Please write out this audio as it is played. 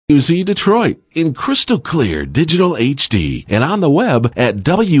WMUZ Detroit in crystal clear digital HD and on the web at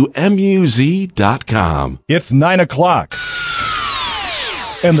WMUZ.com. It's 9 o'clock.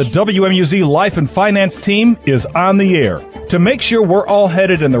 And the WMUZ Life and Finance team is on the air. To make sure we're all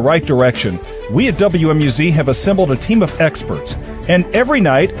headed in the right direction, we at WMUZ have assembled a team of experts. And every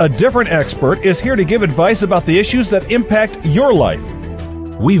night, a different expert is here to give advice about the issues that impact your life.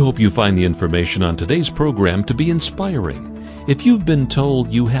 We hope you find the information on today's program to be inspiring. If you've been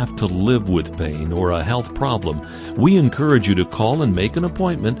told you have to live with pain or a health problem, we encourage you to call and make an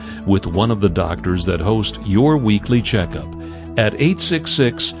appointment with one of the doctors that host your weekly checkup at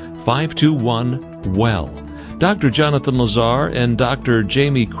 866-521-WELL. Dr. Jonathan Lazar and Dr.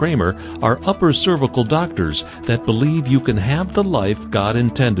 Jamie Kramer are upper cervical doctors that believe you can have the life God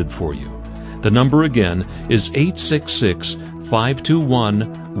intended for you. The number again is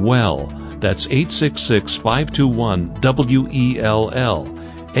 866-521-WELL. That's 866-521-WELL.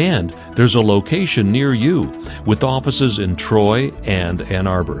 And there's a location near you with offices in Troy and Ann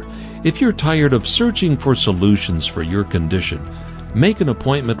Arbor. If you're tired of searching for solutions for your condition, make an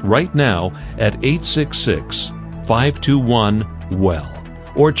appointment right now at 866-521-WELL.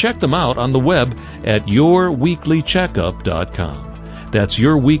 Or check them out on the web at yourweeklycheckup.com. That's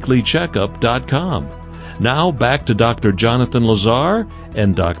yourweeklycheckup.com. Now back to Dr. Jonathan Lazar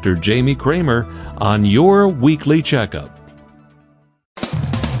and Dr. Jamie Kramer on Your Weekly Checkup.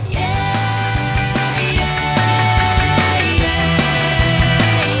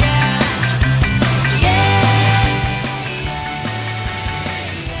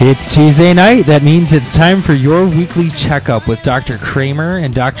 It's Tuesday night. That means it's time for Your Weekly Checkup with Dr. Kramer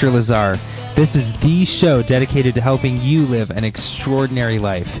and Dr. Lazar. This is the show dedicated to helping you live an extraordinary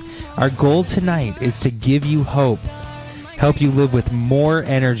life. Our goal tonight is to give you hope, help you live with more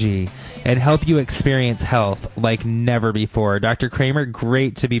energy, and help you experience health like never before. Dr. Kramer,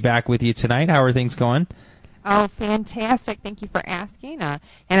 great to be back with you tonight. How are things going? Oh, fantastic. Thank you for asking. And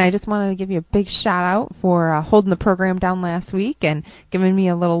I just wanted to give you a big shout out for holding the program down last week and giving me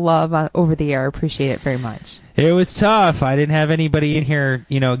a little love over the air. I appreciate it very much. It was tough. I didn't have anybody in here,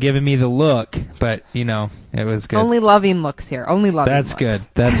 giving me the look, but, it was good. Only loving looks here. Only loving looks. Good.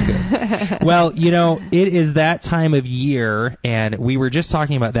 That's good. Well, it is that time of year, and we were just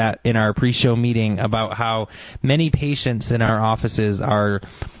talking about that in our pre-show meeting about how many patients in our offices are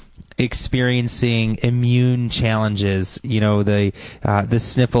experiencing immune challenges, the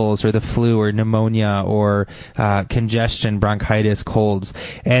sniffles or the flu or pneumonia or congestion, bronchitis, colds.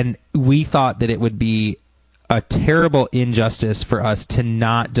 And we thought that it would be a terrible injustice for us to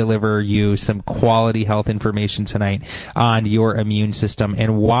not deliver you some quality health information tonight on your immune system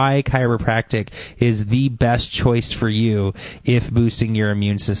and why chiropractic is the best choice for you if boosting your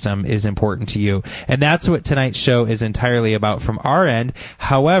immune system is important to you. And that's what tonight's show is entirely about from our end.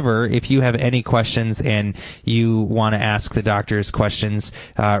 However, if you have any questions and you want to ask the doctors questions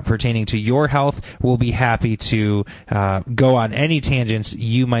pertaining to your health, we'll be happy to go on any tangents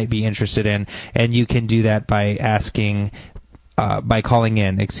you might be interested in, and you can do that by calling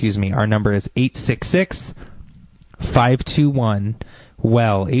in. Our number is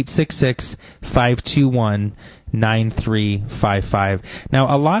 866-521-WELL, 866-521-9355.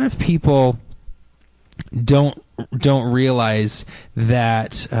 Now, a lot of people don't realize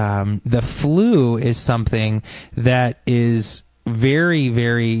that the flu is something that is very,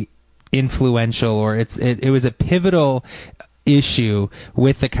 very influential, or it was a pivotal issue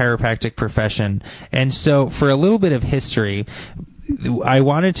with the chiropractic profession. And so for a little bit of history, I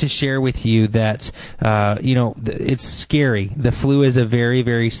wanted to share with you that, it's scary. The flu is a very,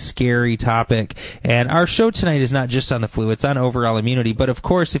 very scary topic. And our show tonight is not just on the flu. It's on overall immunity. But of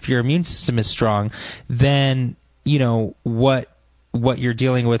course, if your immune system is strong, then, what you're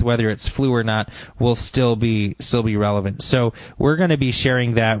dealing with, whether it's flu or not, will still be relevant. So we're going to be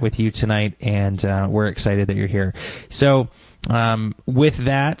sharing that with you tonight, and we're excited that you're here. So with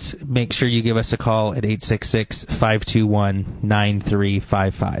that, make sure you give us a call at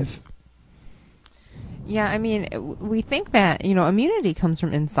 866-521-9355. Yeah, I mean, we think that, immunity comes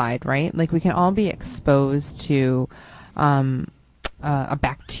from inside, right? Like, we can all be exposed to a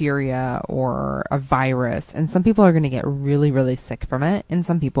bacteria or a virus, and some people are going to get really, really sick from it, and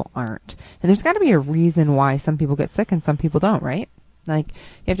some people aren't. And there's got to be a reason why some people get sick and some people don't, right? Like,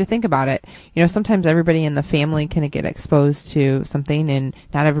 you have to think about it. You know, sometimes everybody in the family can get exposed to something, and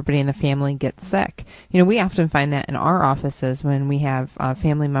not everybody in the family gets sick. You know, we often find that in our offices when we have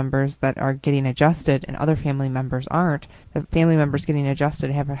family members that are getting adjusted and other family members aren't. The family members getting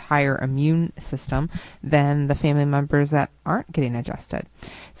adjusted have a higher immune system than the family members that aren't getting adjusted.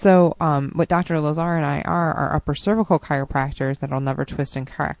 So what Dr. Lazar and I are upper cervical chiropractors that'll never twist and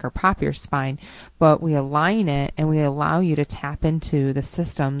crack or pop your spine, but we align it and we allow you to tap into the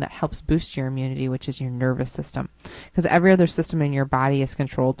system that helps boost your immunity, which is your nervous system. Because every other system in your body is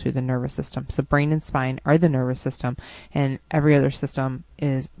controlled through the nervous system. So brain and spine are the nervous system, and every other system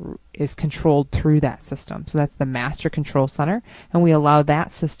is controlled through that system. So that's the master control center, and we allow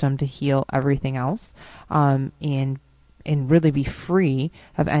that system to heal everything else, and really be free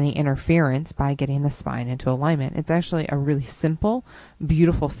of any interference by getting the spine into alignment. It's actually a really simple,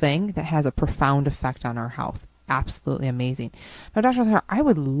 beautiful thing that has a profound effect on our health. Absolutely amazing. Now, Dr. Lazar, I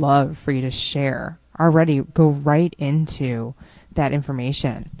would love for you to share already, go right into that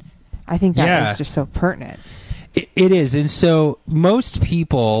information. I think that is just so pertinent. It is. And so most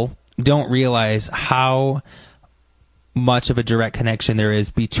people don't realize how much of a direct connection there is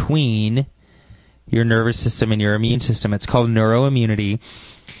between your nervous system and your immune system. It's called neuroimmunity.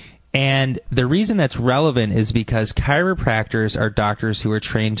 And the reason that's relevant is because chiropractors are doctors who are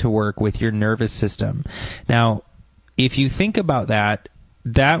trained to work with your nervous system. Now, if you think about that,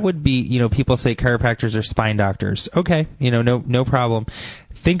 that would be, you know, people say chiropractors are spine doctors. Okay, you know, no problem.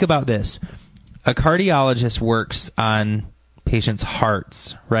 Think about this. A cardiologist works on patients'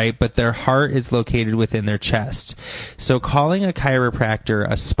 hearts, right? But their heart is located within their chest. So calling a chiropractor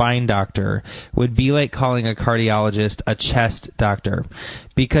a spine doctor would be like calling a cardiologist a chest doctor,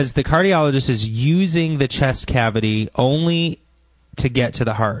 because the cardiologist is using the chest cavity only to get to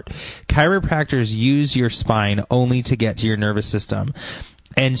the heart. Chiropractors use your spine only to get to your nervous system.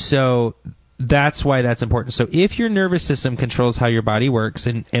 And so that's why that's important. So if your nervous system controls how your body works,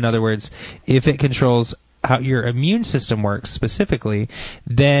 in other words, if it controls how your immune system works specifically,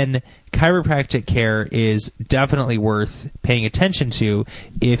 then chiropractic care is definitely worth paying attention to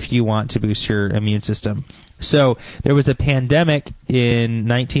if you want to boost your immune system. So there was a pandemic in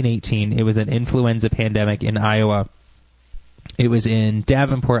 1918. It was an influenza pandemic in Iowa. It was in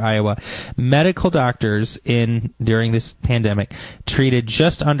Davenport, Iowa. Medical doctors during this pandemic treated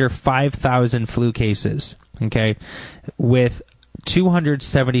just under 5,000 flu cases, okay, with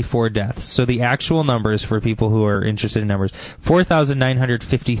 274 deaths. So the actual numbers, for people who are interested in numbers,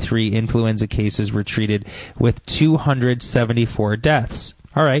 4,953 influenza cases were treated with 274 deaths.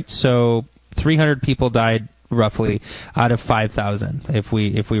 All right, so 300 people died roughly out of 5,000 if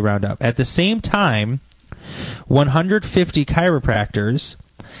we round up. At the same time, 150 chiropractors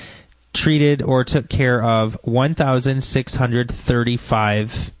treated or took care of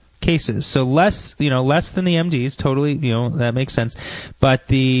 1,635 cases. So less than the MDs, totally, that makes sense. But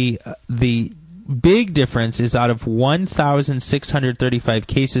the big difference is out of 1,635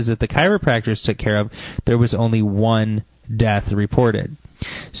 cases that the chiropractors took care of, there was only one death reported.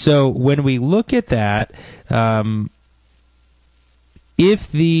 So when we look at that, that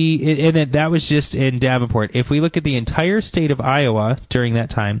was just in Davenport. If we look at the entire state of Iowa during that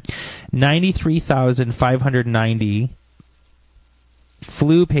time, 93,590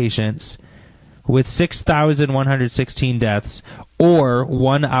 flu patients with 6,116 deaths, or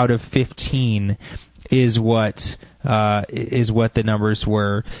 1 out of 15 is what the numbers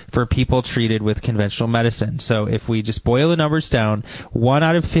were for people treated with conventional medicine. So if we just boil the numbers down, 1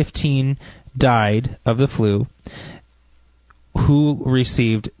 out of 15 died of the flu who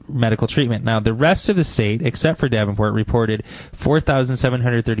received medical treatment. Now, the rest of the state, except for Davenport, reported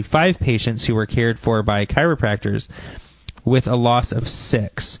 4,735 patients who were cared for by chiropractors with a loss of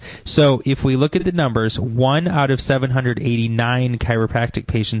 6. So if we look at the numbers, 1 out of 789 chiropractic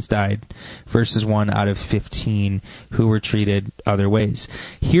patients died versus 1 out of 15 who were treated other ways.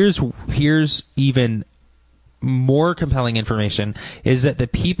 Here's even more compelling information, is that the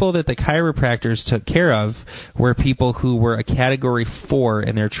people that the chiropractors took care of were people who were a category 4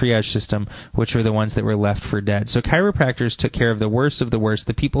 in their triage system, which were the ones that were left for dead. So chiropractors took care of the worst,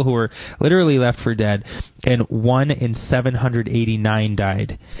 the people who were literally left for dead, and 1 in 789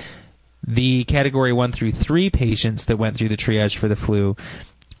 died. The category 1 through 3 patients that went through the triage for the flu,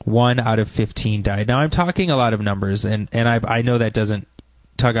 1 out of 15 died. Now, I'm talking a lot of numbers, and I know that doesn't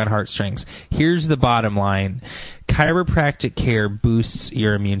tug on heartstrings. Here's the bottom line. Chiropractic care boosts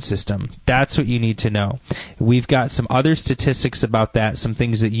your immune system. That's what you need to know. We've got some other statistics about that, some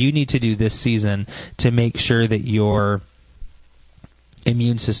things that you need to do this season to make sure that your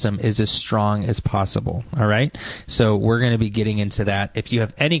immune system is as strong as possible. All right. So we're going to be getting into that. If you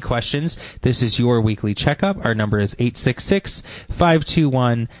have any questions, this is your weekly checkup. Our number is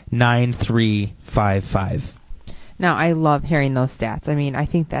 866-521-9355. Now, I love hearing those stats. I mean, I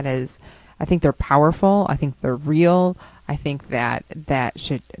think they're powerful. I think they're real. I think that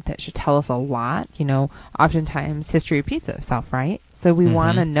should tell us a lot. You know, oftentimes history repeats itself, right? So we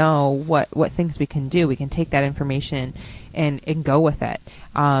want to know what things we can do. We can take that information and go with it.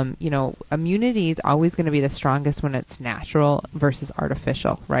 You know, immunity is always going to be the strongest when it's natural versus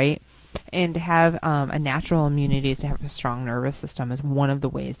artificial, right? And to have a natural immunity is to have a strong nervous system. Is one of the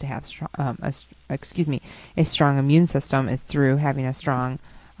ways to have a strong immune system is through having a strong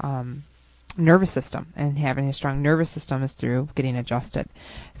nervous system, and having a strong nervous system is through getting adjusted.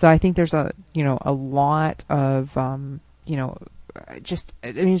 So I think there's a lot of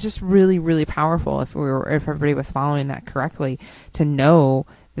it's just really, really powerful if everybody was following that correctly to know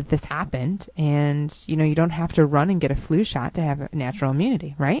that this happened. And you don't have to run and get a flu shot to have a natural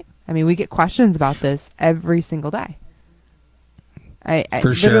immunity, right? I mean, we get questions about this every single day.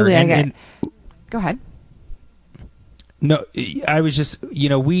 For sure. Go ahead. No, I was just,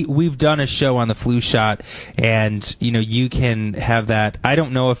 we've done a show on the flu shot, and you can have that. I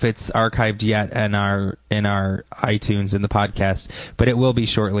don't know if it's archived yet in our iTunes in the podcast, but it will be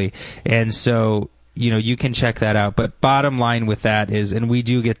shortly. And so, you can check that out. But bottom line with that is, and we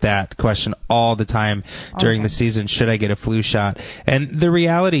do get that question all the time during the season, should I get a flu shot? And the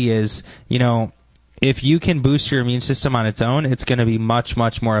reality is, if you can boost your immune system on its own, it's going to be much,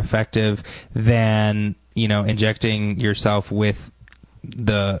 much more effective than injecting yourself with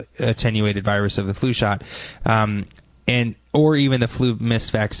the attenuated virus of the flu shot, or even the flu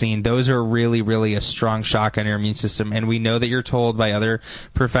mist vaccine. Those are really, really a strong shock on your immune system. And we know that you're told by other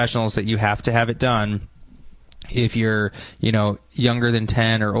professionals that you have to have it done if you're, younger than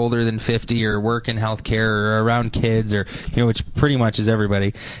 10 or older than 50 or work in healthcare or around kids or, which pretty much is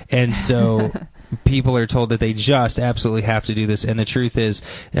everybody. And so people are told that they just absolutely have to do this. And the truth is,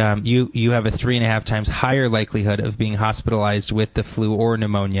 you have a 3.5 times higher likelihood of being hospitalized with the flu or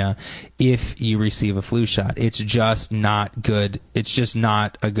pneumonia if you receive a flu shot. It's just not good. It's just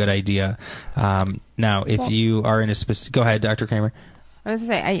not a good idea. Now, if you are in a specific... Go ahead, Dr. Kramer. I was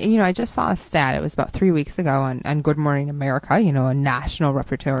going to say, I just saw a stat. It was about 3 weeks ago on Good Morning America, a national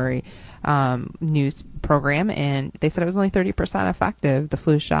repertory news program, and they said it was only 30% effective, the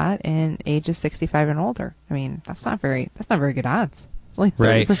flu shot, in ages 65 and older. I mean, that's not very good odds. It's only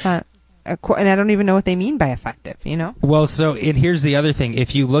 30%. Right. And I don't even know what they mean by effective, Well, so here's the other thing.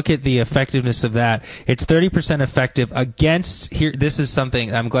 If you look at the effectiveness of that, it's 30% effective against, this is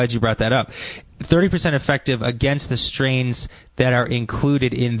something, I'm glad you brought that up, 30% effective against the strains that are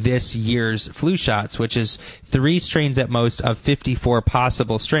included in this year's flu shots, which is 3 strains at most of 54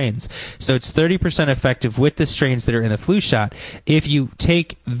 possible strains. So it's 30% effective with the strains that are in the flu shot. If you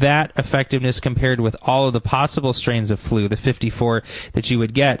take that effectiveness compared with all of the possible strains of flu, the 54 that you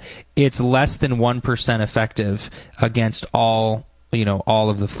would get, it's less than 1% effective against all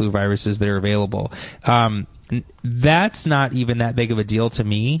of the flu viruses that are available. That's not even that big of a deal to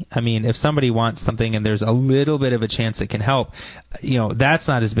me. I mean, if somebody wants something and there's a little bit of a chance it can help, that's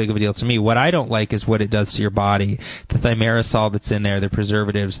not as big of a deal to me. What I don't like is what it does to your body. The thimerosal that's in there, the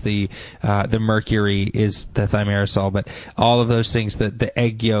preservatives, the mercury is the thimerosal, but all of those things, the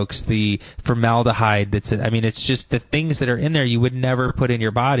egg yolks, the formaldehyde it's just the things that are in there you would never put in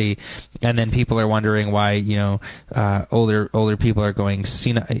your body. And then people are wondering why, older people are going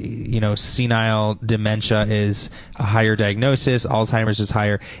senile dementia is a higher diagnosis, Alzheimer's is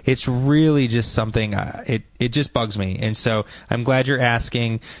higher. It's really just something, it just bugs me. And so I'm glad you're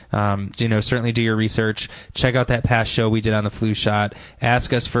asking. Certainly do your research. Check out that past show we did on the flu shot.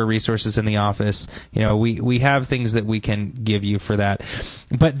 Ask us for resources in the office. We have things that we can give you for that.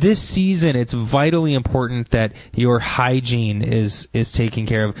 But this season, it's vitally important that your hygiene is taken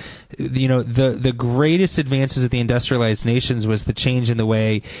care of. The greatest advances of the industrialized nations was the change in the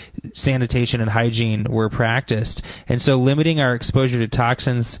way sanitation and hygiene were practiced. And so limiting our exposure to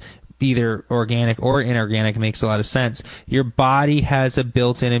toxins, either organic or inorganic, makes a lot of sense. Your body has a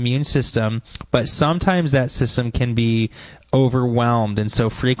built-in immune system, but sometimes that system can be overwhelmed. And so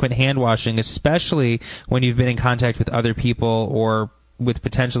frequent hand washing, especially when you've been in contact with other people or with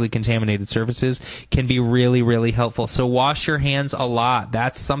potentially contaminated surfaces, can be really, really helpful. So wash your hands a lot.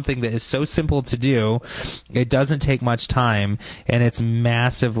 That's something that is so simple to do. It doesn't take much time, and it's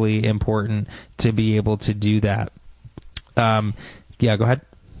massively important to be able to do that. Yeah, go ahead.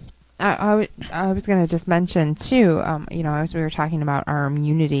 I was going to just mention too, as we were talking about our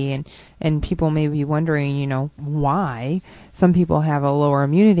immunity and people may be wondering, why some people have a lower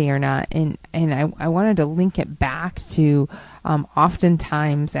immunity or not. And I wanted to link it back to,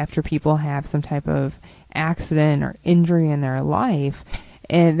 oftentimes after people have some type of accident or injury in their life,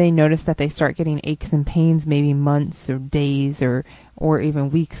 and they notice that they start getting aches and pains maybe months or days or even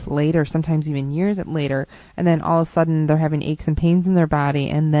weeks later, sometimes even years later, and then all of a sudden they're having aches and pains in their body,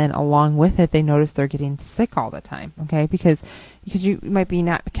 and then along with it they notice they're getting sick all the time, okay? Because you might be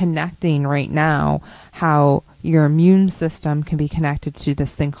not connecting right now how your immune system can be connected to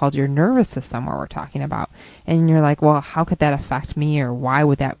this thing called your nervous system, what we're talking about. And you're like, well, how could that affect me, or why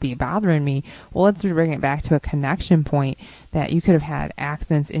would that be bothering me? Well, let's bring it back to a connection point that you could have had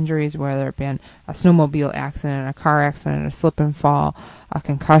accidents, injuries, whether it been a snowmobile accident, a car accident, a slip and fall, a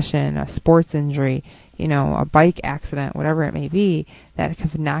concussion, a sports injury, a bike accident, whatever it may be, that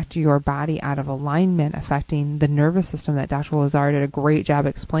could knock your body out of alignment, affecting the nervous system that Dr. Lazar did a great job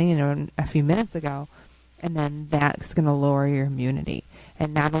explaining a few minutes ago. And then that's going to lower your immunity.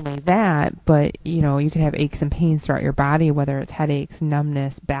 And not only that, but, you could have aches and pains throughout your body, whether it's headaches,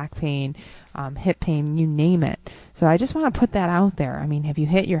 numbness, back pain, hip pain, you name it. So I just want to put that out there. I mean, have you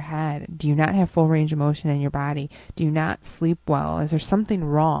hit your head? Do you not have full range of motion in your body? Do you not sleep well? Is there something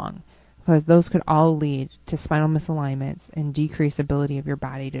wrong? Because those could all lead to spinal misalignments and decreased ability of your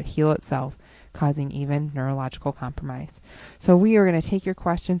body to heal itself, causing even neurological compromise. So we are going to take your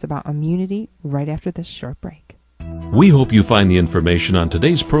questions about immunity right after this short break. We hope you find the information on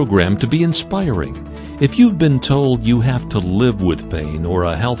today's program to be inspiring. If you've been told you have to live with pain or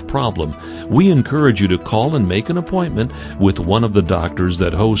a health problem, we encourage you to call and make an appointment with one of the doctors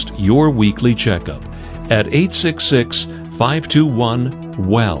that host your weekly checkup at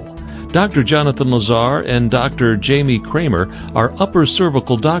 866-521-WELL. Dr. Jonathan Lazar and Dr. Jamie Kramer are upper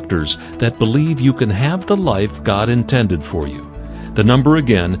cervical doctors that believe you can have the life God intended for you. The number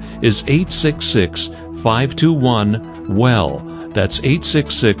again is 866-521-WELL. That's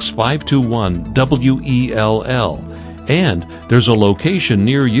 866-521-WELL. And there's a location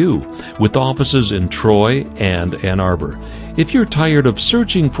near you with offices in Troy and Ann Arbor. If you're tired of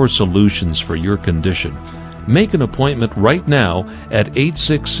searching for solutions for your condition, make an appointment right now at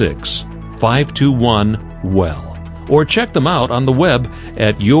 866-521-WELL. Or check them out on the web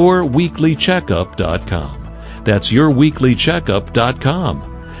at yourweeklycheckup.com. That's yourweeklycheckup.com.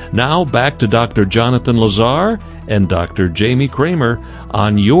 Now back to Dr. Jonathan Lazar and Dr. Jamie Kramer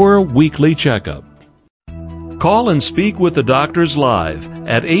on Your Weekly Checkup. Call and speak with the doctors live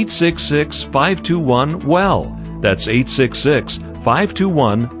at 866-521-WELL. That's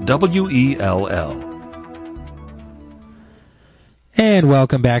 866-521-WELL. And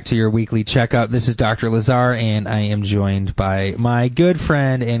welcome back to your weekly checkup. This is Dr. Lazar, and I am joined by my good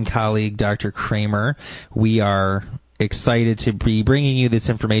friend and colleague, Dr. Kramer. We are excited to be bringing you this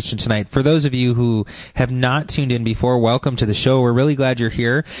information tonight. For those of you who have not tuned in before, welcome to the show. We're really glad you're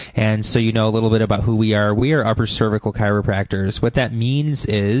here. And so you know a little bit about who we are. We are upper cervical chiropractors. What that means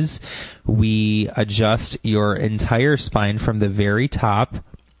is we adjust your entire spine from the very top,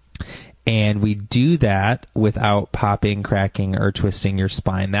 and we do that without popping, cracking, or twisting your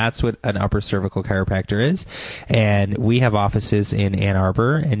spine. That's what an upper cervical chiropractor is. And we have offices in Ann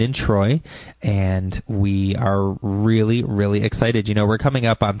Arbor and in Troy. And we are really, really excited. We're coming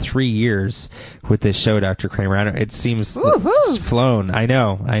up on 3 years with this show, Dr. Kramer. It seems it's flown. I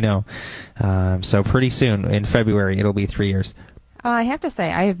know. So pretty soon, in February, it'll be 3 years. I have to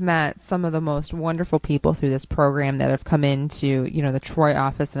say, I have met some of the most wonderful people through this program that have come into, the Troy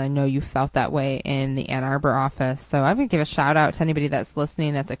office, and I know you felt that way in the Ann Arbor office. So I'm going to give a shout out to anybody that's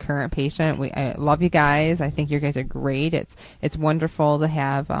listening that's a current patient. I love you guys. I think you guys are great. It's wonderful to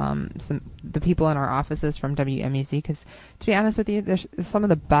have the people in our offices from WMUZ, because to be honest with you, there's some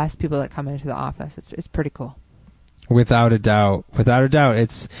of the best people that come into the office. It's pretty cool. Without a doubt.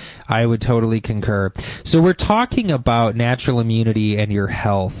 I would totally concur. So we're talking about natural immunity and your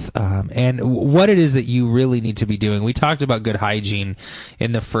health, and what it is that you really need to be doing. We talked about good hygiene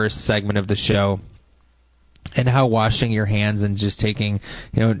in the first segment of the show, and how washing your hands and just taking,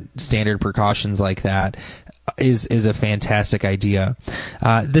 standard precautions like that is a fantastic idea.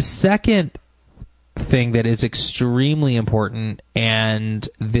 The second thing that is extremely important and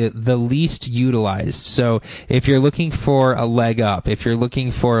the least utilized. So if you're looking for a leg up, if you're looking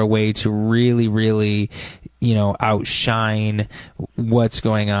for a way to really, really outshine what's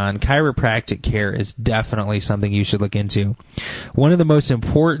going on. Chiropractic care is definitely something you should look into. One of the most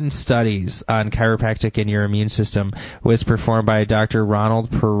important studies on chiropractic and your immune system was performed by Dr. Ronald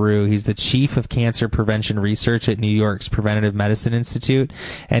Peru. He's the chief of cancer prevention research at New York's Preventive Medicine Institute,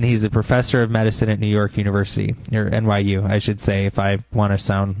 and he's a professor of medicine at New York University, or NYU, I should say, if I want to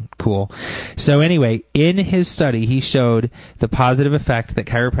sound cool. So anyway, in his study, he showed the positive effect that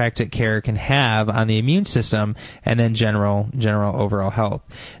chiropractic care can have on the immune system and then general overall health.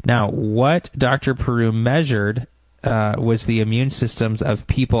 Now, what Dr. Peru measured was the immune systems of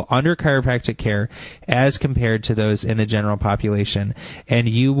people under chiropractic care as compared to those in the general population. And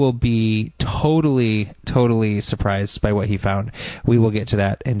you will be totally surprised by what he found. We will get to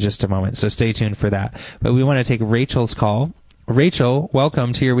that in just a moment, so stay tuned for that. But we want to take Rachel's call. Rachel,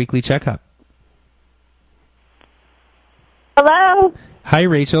 welcome to your weekly checkup. Hello? Hi,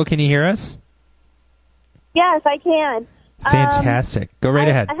 Rachel. Can you hear us? Yes, I can. Fantastic. Go right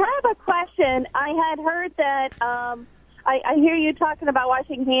ahead. I have a question. I had heard that, I hear you talking about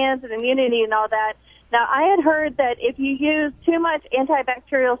washing hands and immunity and all that. Now, I had heard that if you use too much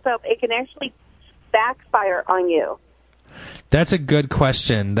antibacterial soap, it can actually backfire on you. That's a good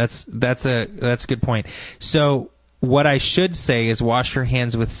question. That's a good point. So what I should say is wash your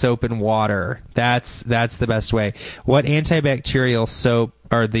hands with soap and water. That's the best way. What antibacterial soap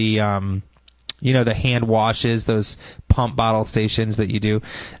are the the hand washes, those pump bottle stations that you do,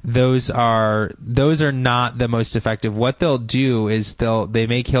 those are not the most effective. What they'll do is they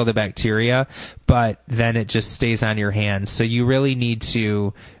may kill the bacteria, but then it just stays on your hands. So you really need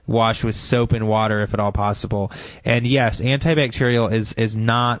to wash with soap and water if at all possible. And yes, antibacterial is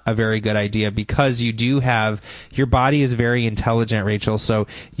not a very good idea because you do have, your body is very intelligent, Rachel, so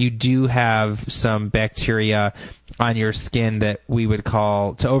you do have some bacteria on your skin that we would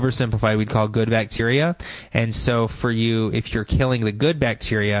call, to oversimplify, we'd call good bacteria. And so for you, if you're killing the good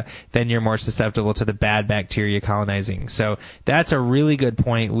bacteria, then you're more susceptible to the bad bacteria colonizing. So that's a really good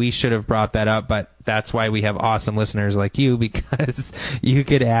point. We should have brought that up, but that's why we have awesome listeners like you, because you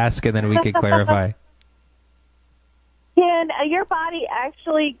could ask and then we could clarify. Can your body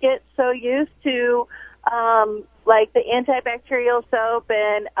actually get so used to like the antibacterial soap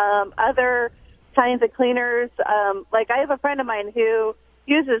and other kinds of cleaners? Like I have a friend of mine who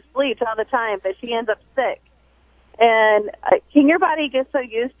uses bleach all the time, but she ends up sick. And can your body get so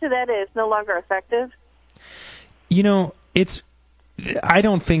used to that it's no longer effective? I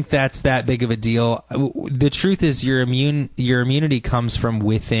don't think that's that big of a deal. The truth is your immunity comes from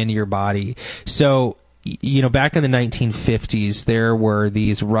within your body. So, back in the 1950s, there were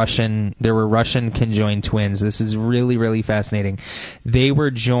Russian conjoined twins. This is really, really fascinating. They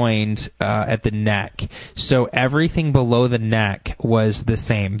were joined at the neck. So everything below the neck was the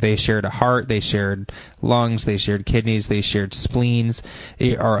same. They shared a heart, they shared lungs, they shared kidneys, they shared spleens,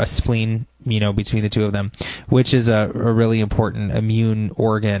 or a spleen, between the two of them, which is a really important immune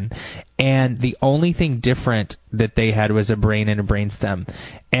organ. And the only thing different that they had was a brain and a brainstem.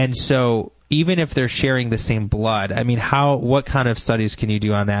 And so even if they're sharing the same blood, what kind of studies can you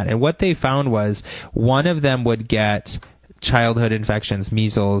do on that? And what they found was one of them would get childhood infections,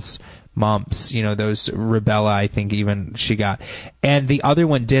 measles, mumps, those rubella, I think even she got, and the other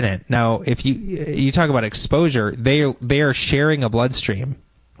one didn't. Now, if you talk about exposure, they are sharing a bloodstream,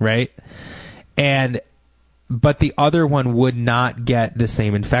 right? But the other one would not get the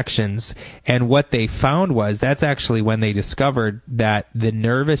same infections. And what they found was that's actually when they discovered that the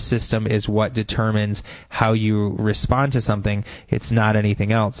nervous system is what determines how you respond to something. It's not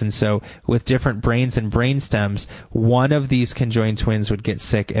anything else. And so with different brains and brain stems, one of these conjoined twins would get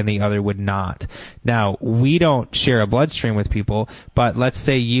sick and the other would not. Now, we don't share a bloodstream with people, but let's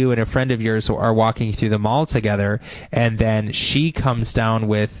say you and a friend of yours are walking through the mall together and then she comes down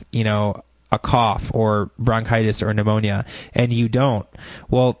with, a cough or bronchitis or pneumonia, and you don't.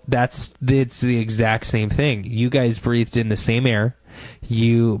 Well, it's the exact same thing. You guys breathed in the same air.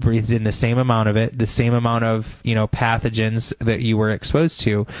 You breathed in the same amount of it, the same amount of, pathogens that you were exposed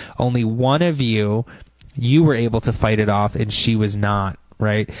to. Only one of you were able to fight it off and she was not.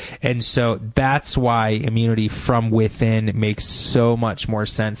 Right? And so that's why immunity from within makes so much more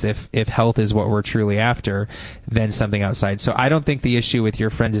sense if health is what we're truly after than something outside. So I don't think the issue with your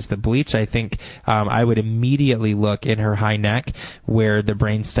friend is the bleach. I think I would immediately look in her high neck where the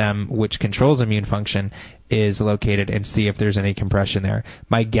brainstem, which controls immune function, is located and see if there's any compression there.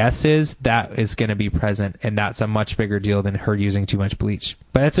 My guess is that is going to be present, and that's a much bigger deal than her using too much bleach.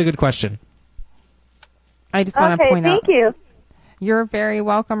 But that's a good question. I just want to point out. Thank you. You're very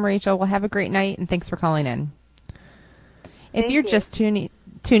welcome, Rachel. Well, have a great night, and thanks for calling in. If you're just tuning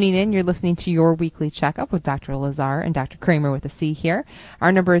tuning in. You're listening to your weekly checkup with Dr. Lazar and Dr. Kramer with a C here.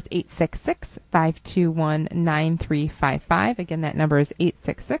 Our number is 866-521-9355. Again, that number is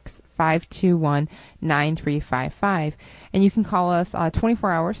 866-521-9355. And you can call us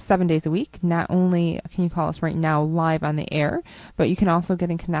 24 hours, 7 days a week. Not only can you call us right now live on the air, but you can also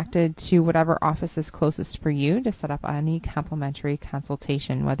get connected to whatever office is closest for you to set up any complimentary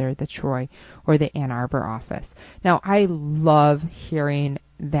consultation, whether the Troy or the Ann Arbor office. Now, I love hearing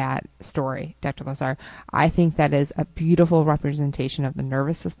that story, Dr. Lazar. I think that is a beautiful representation of the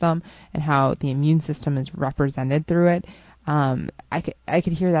nervous system and how the immune system is represented through it. I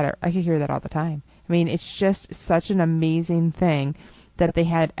could hear that. I could hear that all the time. I mean, it's just such an amazing thing that they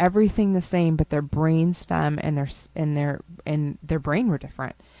had everything the same, but their brain stem and their brain were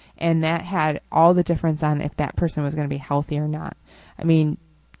different, and that had all the difference on if that person was going to be healthy or not. I mean,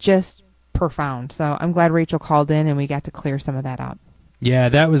 just profound. So I'm glad Rachel called in and we got to clear some of that up. Yeah,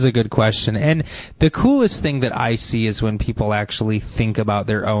 that was a good question. And the coolest thing that I see is when people actually think about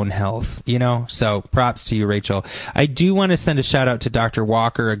their own health, you know? So props to you, Rachel. I do want to send a shout out to Dr.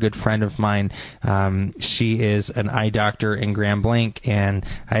 Walker, a good friend of mine. She is an eye doctor in Grand Blanc, and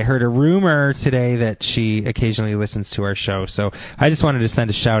I heard a rumor today that she occasionally listens to our show. So I just wanted to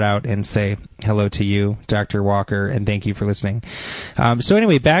send a shout out and say hello to you, Dr. Walker, and thank you for listening. So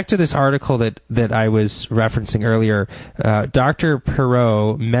anyway, back to this article that I was referencing earlier. Dr. Perot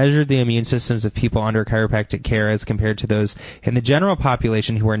measured the immune systems of people under chiropractic care as compared to those in the general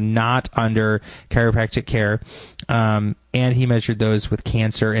population who are not under chiropractic care. And he measured those with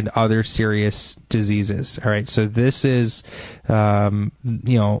cancer and other serious diseases. All right. So this is,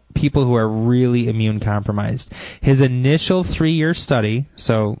 people who are really immune compromised. His initial 3-year study,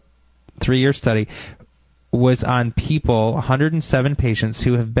 was on people, 107 patients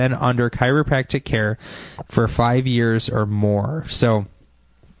who have been under chiropractic care for 5 years or more. So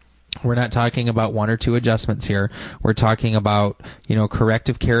we're not talking about 1 or 2 adjustments here. We're talking about,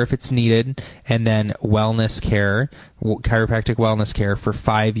 corrective care if it's needed, and then wellness care, chiropractic wellness care for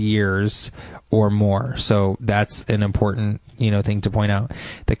 5 years or more. So that's an important, thing to point out.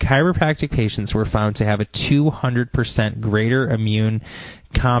 The chiropractic patients were found to have a 200% greater immune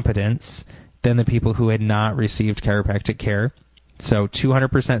competence than the people who had not received chiropractic care. So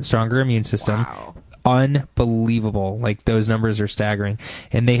 200% stronger immune system. Wow. Unbelievable. Like, those numbers are staggering.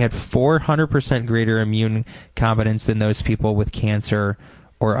 And they had 400% greater immune competence than those people with cancer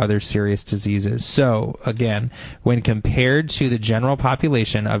or other serious diseases. So, again, when compared to the general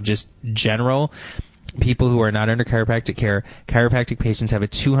population of just general people who are not under chiropractic care, chiropractic patients have a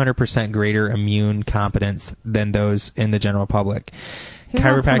 200% greater immune competence than those in the general public. Who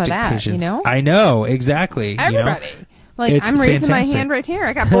wants some of that, patients. I know, exactly. Everybody. Like, It's I'm raising fantastic. my hand right here.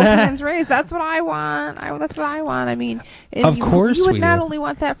 I got both hands raised. That's what I want. That's what I want. I mean, Of course you would we not do. only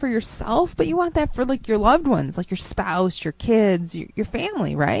want that for yourself, but you want that for, like, your loved ones, like your spouse, your kids, your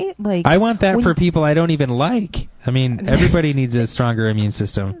family, right? Like, I want that for people I don't even like. I mean, everybody needs a stronger immune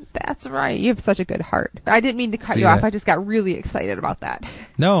system. That's right. You have such a good heart. I didn't mean to cut See you off. that? I just got really excited about that.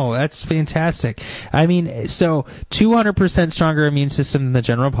 No, that's fantastic. I mean, so 200% stronger immune system than the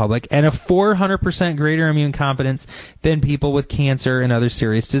general public, and a 400% greater immune competence than people with cancer and other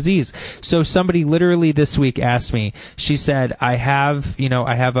serious disease. So somebody literally this week asked me, she said, I have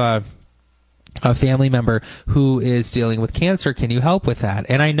a family member who is dealing with cancer. Can you help with that?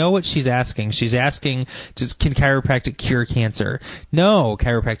 And I know what she's asking. She's asking, can chiropractic cure cancer? No,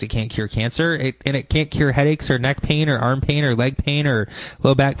 chiropractic can't cure cancer. It can't cure headaches or neck pain or arm pain or leg pain or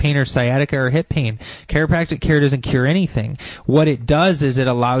low back pain or sciatica or hip pain. Chiropractic care doesn't cure anything. What it does is it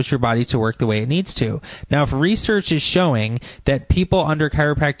allows your body to work the way it needs to. Now, if research is showing that people under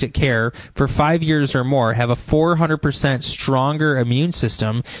chiropractic care for 5 years or more have a 400% stronger immune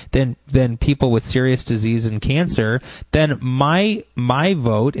system than people with serious disease and cancer, then my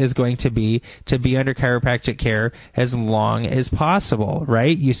vote is going to be under chiropractic care as long as possible,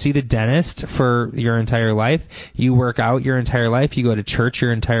 right? You see the dentist for your entire life. You work out your entire life. You go to church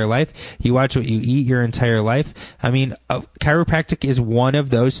your entire life. You watch what you eat your entire life. I mean, chiropractic is one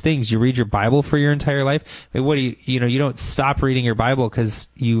of those things. You read your Bible for your entire life. I mean, what do you don't stop reading your Bible because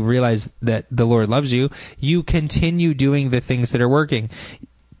you realize that the Lord loves you. You continue doing the things that are working.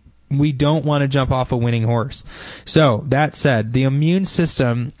 We don't want to jump off a winning horse. So, that said, the immune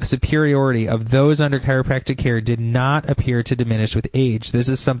system superiority of those under chiropractic care did not appear to diminish with age. This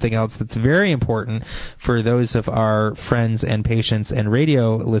is something else that's very important for those of our friends and patients and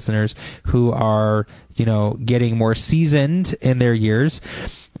radio listeners who are, getting more seasoned in their years.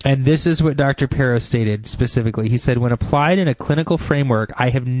 And this is what Dr. Pero stated specifically. He said, when applied in a clinical framework, I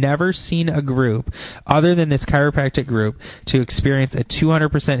have never seen a group other than this chiropractic group to experience a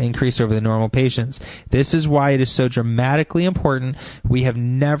 200% increase over the normal patients. This is why it is so dramatically important. We have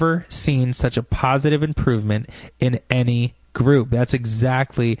never seen such a positive improvement in any group. That's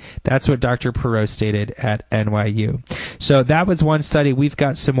what Dr. Pero stated at NYU. So that was one study. We've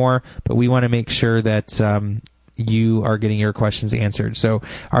got some more, but we want to make sure that you are getting your questions answered. So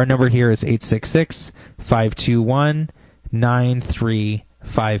our number here is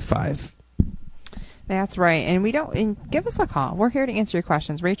 866-521-9355. That's right. And give us a call. We're here to answer your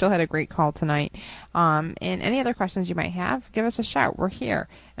questions. Rachel had a great call tonight. And any other questions you might have, give us a shout. We're here.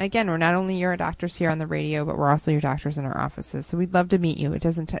 And again, we're not only your doctors here on the radio, but we're also your doctors in our offices. So we'd love to meet you. It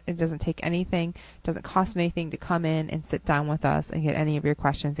doesn't take anything. It doesn't cost anything to come in and sit down with us and get any of your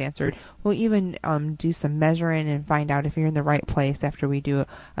questions answered. We'll even do some measuring and find out if you're in the right place after we do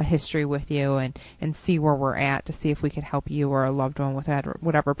a history with you and see where we're at to see if we could help you or a loved one with that or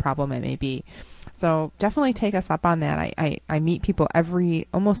whatever problem it may be. So definitely take us up on that. I meet people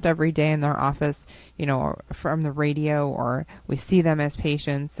almost every day in their office, from the radio, or we see them as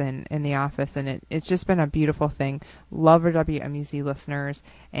patients in the office, and it's just been a beautiful thing. Love our WMUZ listeners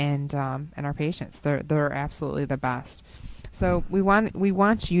and our patients. They're absolutely the best. So we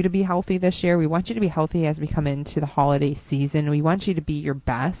want you to be healthy this year. We want you to be healthy as we come into the holiday season. We want you to be your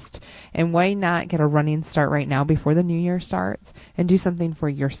best. And why not get a running start right now before the new year starts and do something for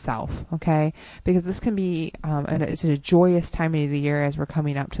yourself, okay? Because this can be it's a joyous time of the year as we're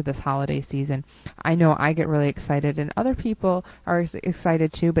coming up to this holiday season. I know I get really excited, and other people are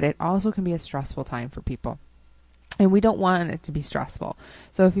excited too, but it also can be a stressful time for people. And we don't want it to be stressful.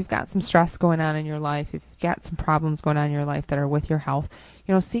 So if you've got some stress going on in your life, if you've got some problems going on in your life that are with your health,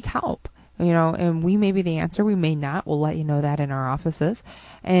 seek help. And we may be the answer, we may not. We'll let you know that in our offices,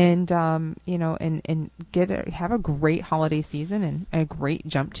 and have a great holiday season and a great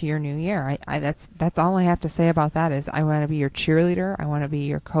jump to your new year. That's all I have to say about that. Is I want to be your cheerleader, I want to be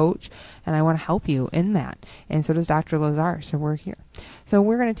your coach, and I want to help you in that. And so does Dr. Lazar. So we're here. So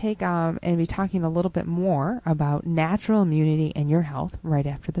we're going to take and be talking a little bit more about natural immunity and your health right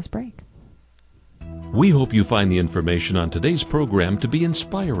after this break. We hope you find the information on today's program to be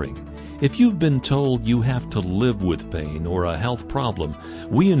inspiring. If you've been told you have to live with pain or a health problem,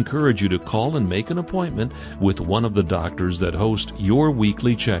 we encourage you to call and make an appointment with one of the doctors that host your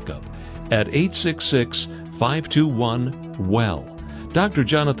weekly checkup at 866-521-WELL. Dr.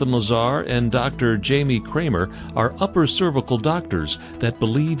 Jonathan Lazar and Dr. Jamie Kramer are upper cervical doctors that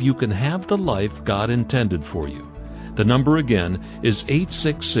believe you can have the life God intended for you. The number again is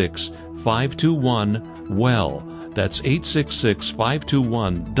 866-521-WELL. That's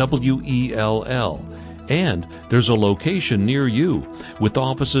 866-521-WELL. And there's a location near you with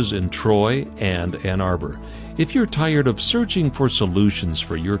offices in Troy and Ann Arbor. If you're tired of searching for solutions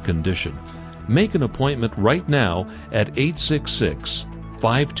for your condition, make an appointment right now at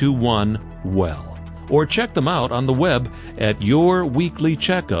 866-521-WELL. Or check them out on the web at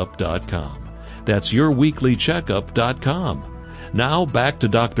yourweeklycheckup.com. That's yourweeklycheckup.com. Now back to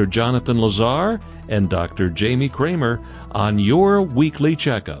Dr. Jonathan Lazar and Dr. Jamie Kramer on Your Weekly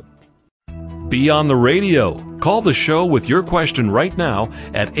Checkup. Be on the radio. Call the show with your question right now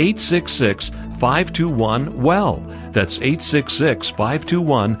at 866-521-WELL. That's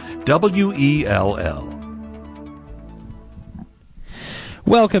 866-521-WELL.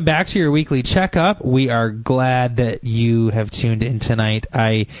 Welcome back to your weekly checkup. We are glad that you have tuned in tonight.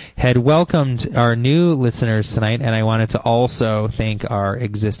 I had welcomed our new listeners tonight, and I wanted to also thank our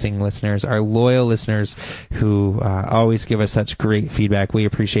existing listeners, our loyal listeners who always give us such great feedback. We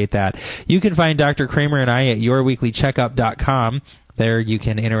appreciate that. You can find Dr. Kramer and I at yourweeklycheckup.com. There you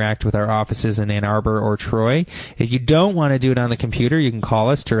can interact with our offices in Ann Arbor or Troy. If you don't want to do it on the computer, you can call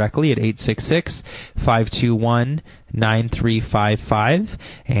us directly at 866-521-9355,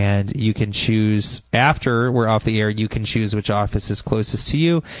 and you can choose, after we're off the air, you can choose which office is closest to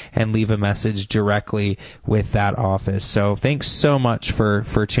you and leave a message directly with that office. So thanks so much for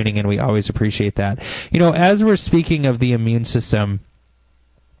tuning in. We always appreciate that. As we're speaking of the immune system,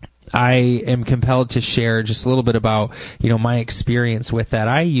 I am compelled to share just a little bit about, my experience with that.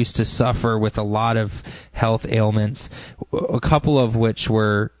 I used to suffer with a lot of health ailments, a couple of which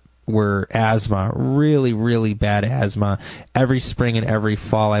were asthma, really, really bad asthma. Every spring and every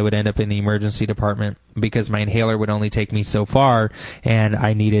fall, I would end up in the emergency department because my inhaler would only take me so far, and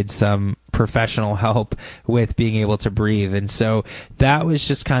I needed some professional help with being able to breathe. And so that was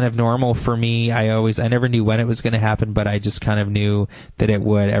just kind of normal for me. I never knew when it was going to happen, but I just kind of knew that it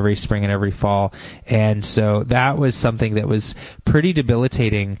would every spring and every fall. And so that was something that was pretty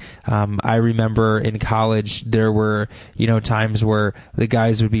debilitating. I remember in college, there were, times where the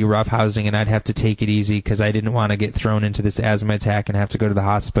guys would be roughhousing and I'd have to take it easy because I didn't want to get thrown into this asthma attack and have to go to the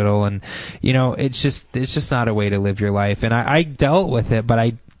hospital. And, it's just not a way to live your life. And I dealt with it, but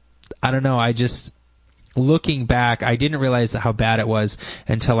I don't know. Looking back, I didn't realize how bad it was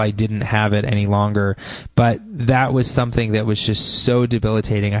until I didn't have it any longer. But that was something that was just so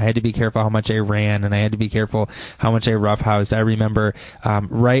debilitating. I had to be careful how much I ran, and I had to be careful how much I roughhoused. I remember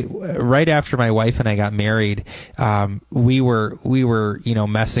right after my wife and I got married, we were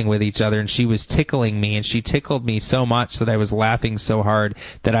messing with each other, and she was tickling me, and she tickled me so much that I was laughing so hard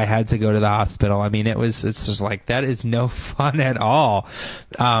that I had to go to the hospital. I mean, it's just like, that is no fun at all.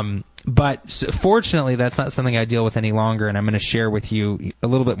 But fortunately, that's not something I deal with any longer, and I'm going to share with you a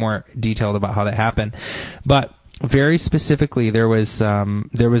little bit more detailed about how that happened. But very specifically, there was a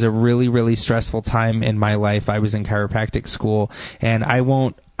really, really stressful time in my life. I was in chiropractic school, and I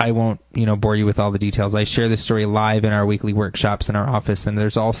won't bore you with all the details. I share this story live in our weekly workshops in our office, and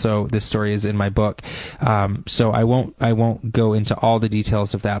there's also, this story is in my book. So I won't go into all the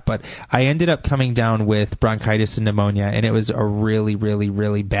details of that, but I ended up coming down with bronchitis and pneumonia, and it was a really, really,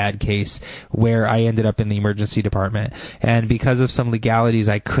 really bad case where I ended up in the emergency department. And because of some legalities,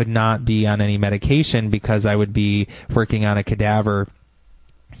 I could not be on any medication because I would be working on a cadaver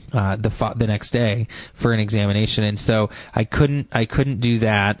the next day for an examination. And so I couldn't do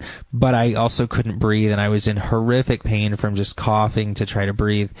that, but I also couldn't breathe, and I was in horrific pain from just coughing to try to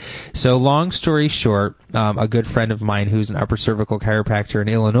breathe. So long story short, a good friend of mine who's an upper cervical chiropractor in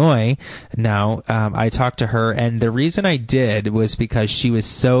Illinois now, I talked to her, and the reason I did was because she was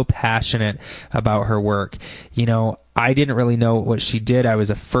so passionate about her work. I didn't really know what she did. I was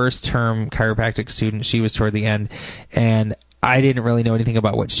a first-term chiropractic student. She was toward the end, and I didn't really know anything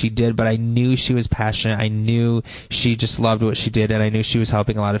about what she did, but I knew she was passionate. I knew she just loved what she did, and I knew she was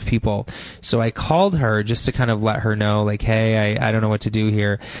helping a lot of people. So I called her just to kind of let her know, like, hey, I don't know what to do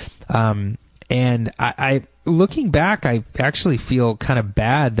here. And I looking back, I actually feel kind of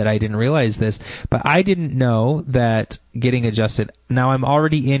bad that I didn't realize this, but I didn't know that getting adjusted. Now, I'm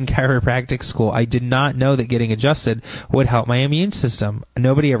already in chiropractic school. I did not know that getting adjusted would help my immune system.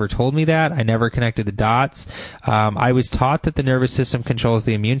 Nobody ever told me that. I never connected the dots. I was taught that the nervous system controls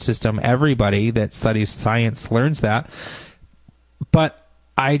the immune system. Everybody that studies science learns that, but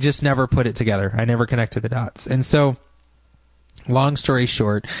I just never put it together. I never connected the dots. And so, long story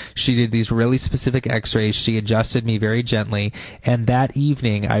short, she did these really specific x-rays. She adjusted me very gently, and that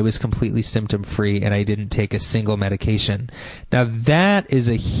evening I was completely symptom-free, and I didn't take a single medication. Now, that is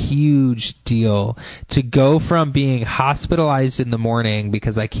a huge deal, to go from being hospitalized in the morning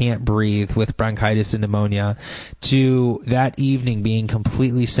because I can't breathe with bronchitis and pneumonia to that evening being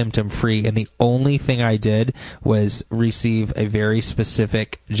completely symptom-free, and the only thing I did was receive a very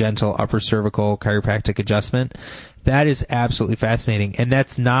specific, gentle upper cervical chiropractic adjustment. That is absolutely fascinating. And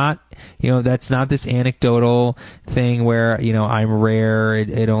that's not this anecdotal thing where, I'm rare.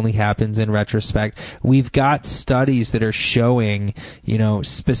 It only happens in retrospect. We've got studies that are showing,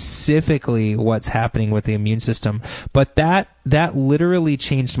 specifically what's happening with the immune system. But that literally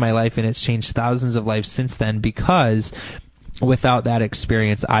changed my life, and it's changed thousands of lives since then, because without that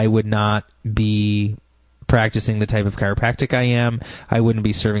experience, I would not be practicing the type of chiropractic I am. I wouldn't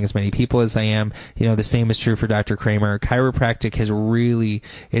be serving as many people as I am. The same is true for Dr. Kramer. Chiropractic has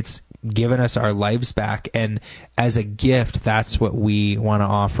it's given us our lives back, and as a gift, that's what we want to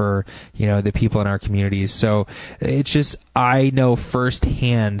offer, the people in our communities. So it's just, I know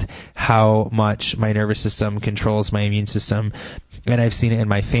firsthand how much my nervous system controls my immune system. And I've seen it in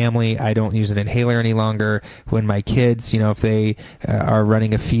my family. I don't use an inhaler any longer. When my kids, if they are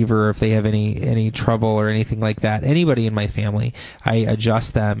running a fever, or if they have any trouble or anything like that, anybody in my family, I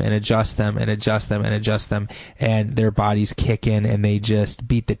adjust them and adjust them and adjust them and adjust them, and their bodies kick in and they just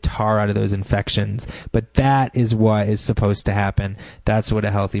beat the tar out of those infections. But that is what is supposed to happen. That's what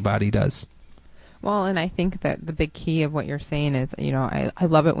a healthy body does. Well, and I think that the big key of what you're saying is, I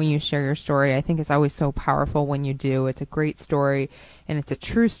love it when you share your story. I think it's always so powerful when you do. It's a great story, and it's a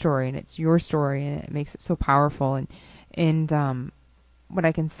true story, and it's your story, and it makes it so powerful. And what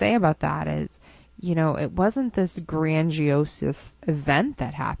I can say about that is, it wasn't this grandiose event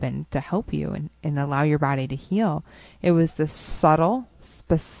that happened to help you and allow your body to heal. It was this subtle,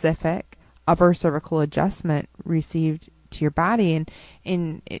 specific upper cervical adjustment received to your body,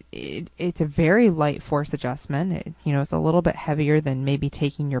 and it's a very light force adjustment. It's a little bit heavier than maybe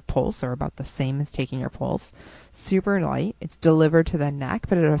taking your pulse, or about the same as taking your pulse. Super light. It's delivered to the neck,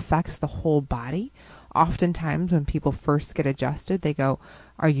 but it affects the whole body. Oftentimes when people first get adjusted, they go,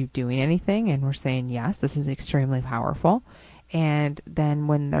 "Are you doing anything?" And we're saying, yes, this is extremely powerful. And then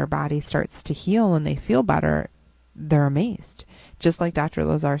when their body starts to heal and they feel better, they're amazed. Just like Dr.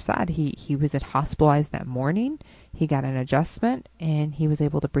 Lazar said, he was hospitalized that morning. He got an adjustment and he was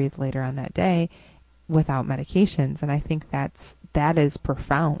able to breathe later on that day without medications. And I think that is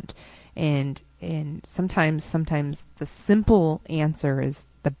profound. And sometimes the simple answer is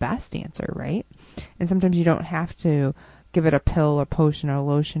the best answer, right? And sometimes you don't have to give it a pill or potion or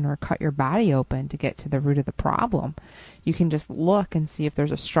lotion or cut your body open to get to the root of the problem. You can just look and see if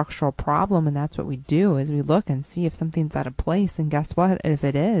there's a structural problem, and that's what we do, is we look and see if something's out of place. And guess what? If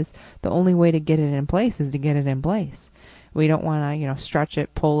it is, the only way to get it in place is to get it in place. We don't want to, stretch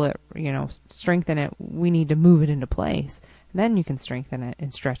it, pull it, strengthen it. We need to move it into place. And then you can strengthen it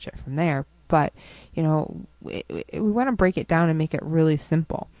and stretch it from there. But, we want to break it down and make it really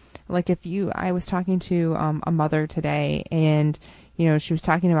simple. Like I was talking to a mother today, and, she was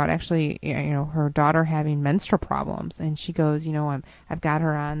talking about actually, her daughter having menstrual problems. And she goes, I've got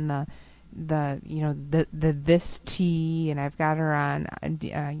her on the this tea, and I've got her on,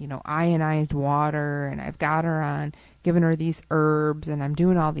 ionized water, and I've got her on giving her these herbs, and I'm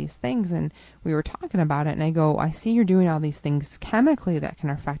doing all these things. And we were talking about it, and I go, I see you're doing all these things chemically that can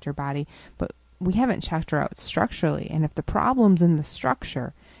affect your body, but we haven't checked her out structurally. And if the problem's in the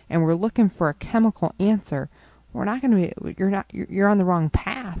structure and we're looking for a chemical answer, we're not going to be, you're on the wrong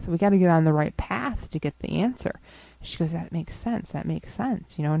path. We got to get on the right path to get the answer. She goes, that makes sense.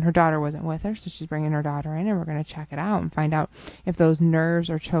 And her daughter wasn't with her, so she's bringing her daughter in, and we're going to check it out and find out if those nerves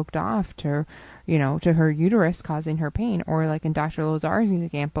are choked off to her uterus, causing her pain. Or like in Dr. Lazar's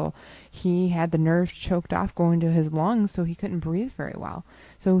example, he had the nerves choked off going to his lungs, so he couldn't breathe very well.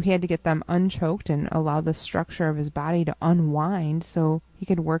 So he had to get them unchoked and allow the structure of his body to unwind so he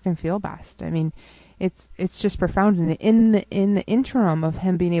could work and feel best. I mean, it's just profound. And in the interim of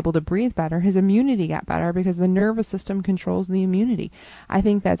him being able to breathe better, his immunity got better because the nervous system controls the immunity. I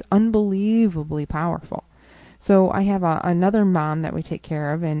think that's unbelievably powerful. So I have another mom that we take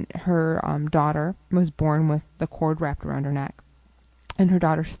care of, and her daughter was born with the cord wrapped around her neck, and her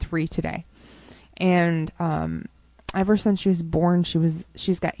daughter's 3 today. And ever since she was born,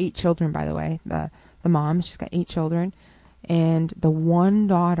 she's got 8 children, by the way. The mom, she's got 8 children. And the one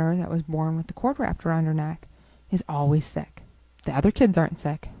daughter that was born with the cord wrapped around her neck is always sick. The other kids aren't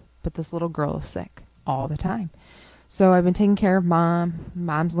sick, but this little girl is sick all the time. So I've been taking care of mom.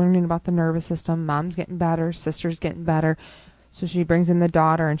 Mom's learning about the nervous system. Mom's getting better. Sister's getting better. So she brings in the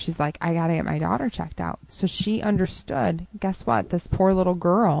daughter, and she's like, I got to get my daughter checked out. So she understood, guess what? This poor little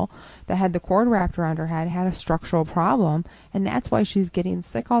girl that had the cord wrapped around her head had a structural problem, and that's why she's getting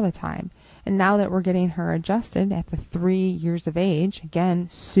sick all the time. And now that we're getting her adjusted at the 3 years of age, again,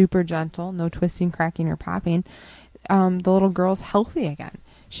 super gentle, no twisting, cracking, or popping, the little girl's healthy again.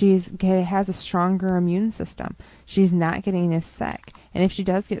 She has a stronger immune system. She's not getting as sick. And if she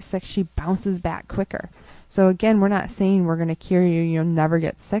does get sick, she bounces back quicker. So again, we're not saying we're going to cure you, you'll never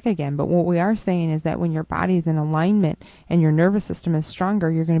get sick again. But what we are saying is that when your body's in alignment and your nervous system is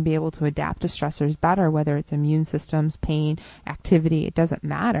stronger, you're going to be able to adapt to stressors better, whether it's immune systems, pain, activity, it doesn't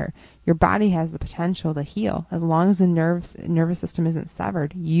matter. Your body has the potential to heal. As long as the nervous system isn't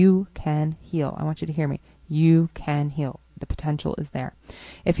severed, you can heal. I want you to hear me. You can heal. The potential is there.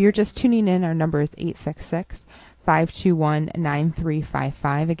 If you're just tuning in, our number is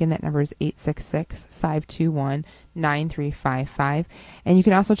 866-521-9355. Again, that number is 866-521-9355. And you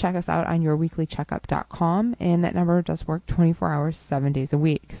can also check us out on yourweeklycheckup.com. And that number does work 24 hours, 7 days a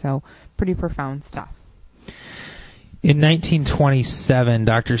week. So pretty profound stuff. In 1927,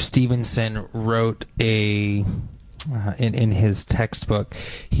 Dr. Stevenson wrote in his textbook,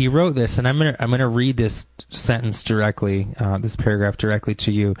 he wrote this, and I'm gonna read this sentence directly, this paragraph directly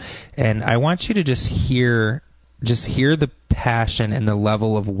to you, and I want you to just hear the passion and the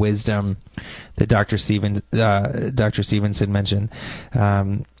level of wisdom that Dr. Stevenson mentioned.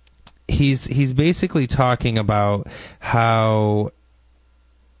 He's basically talking about how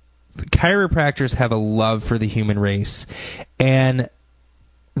chiropractors have a love for the human race, and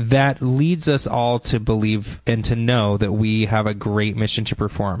that leads us all to believe and to know that we have a great mission to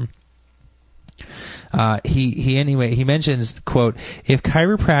perform. He mentions, quote, if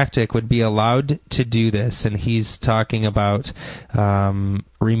chiropractic would be allowed to do this, and he's talking about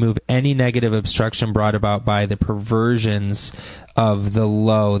remove any negative obstruction brought about by the perversions of the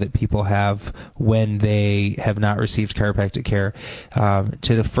low that people have when they have not received chiropractic care,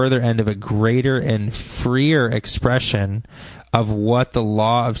 to the further end of a greater and freer expression of what the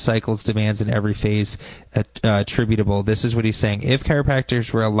law of cycles demands in every phase attributable. This is what he's saying. If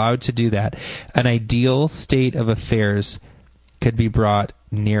chiropractors were allowed to do that, an ideal state of affairs could be brought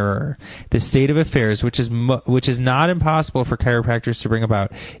nearer. The state of affairs, which is not impossible for chiropractors to bring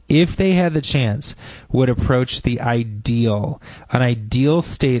about, if they had the chance, would approach the ideal. An ideal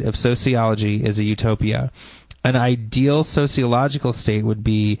state of sociology is a utopia. An ideal sociological state would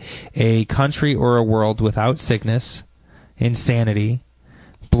be a country or a world without sickness, insanity,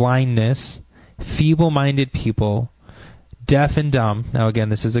 blindness, feeble-minded people, deaf and dumb. Now, again,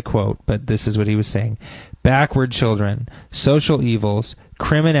 this is a quote, but this is what he was saying. Backward children, social evils,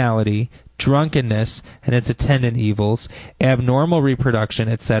 criminality, drunkenness and its attendant evils, abnormal reproduction,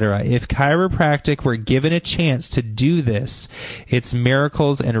 etc. If chiropractic were given a chance to do this, its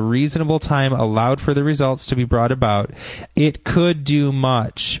miracles and reasonable time allowed for the results to be brought about, it could do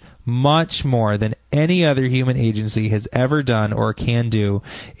much more than any other human agency has ever done or can do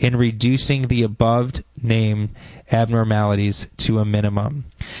in reducing the above named abnormalities to a minimum.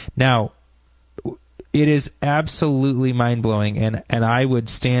 Now, it is absolutely mind-blowing, and I would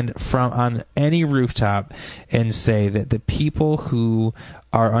stand on any rooftop and say that the people who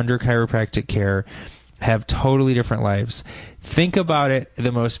are under chiropractic care have totally different lives. Think about it in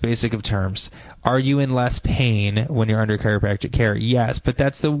the most basic of terms. Are you in less pain when you're under chiropractic care? Yes, but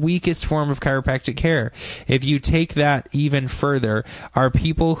that's the weakest form of chiropractic care. If you take that even further, are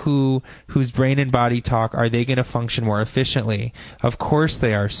people whose brain and body talk, are they going to function more efficiently? Of course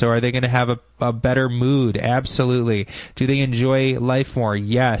they are. So are they going to have a better mood? Absolutely. Do they enjoy life more?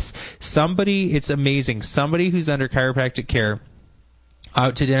 Yes. It's amazing. Somebody who's under chiropractic care,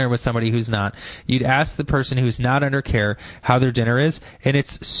 out to dinner with somebody who's not, you'd ask the person who's not under care how their dinner is, and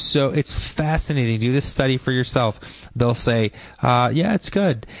it's fascinating. Do this study for yourself. They'll say, yeah, it's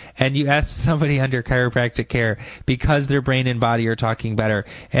good. And you ask somebody under chiropractic care, because their brain and body are talking better,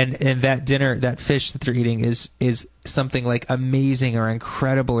 and that dinner, that fish that they're eating is something like amazing or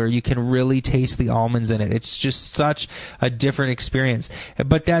incredible, or you can really taste the almonds in it. It's just such a different experience.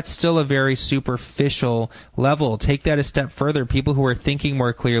 But that's still a very superficial level. Take that a step further. People who are thinking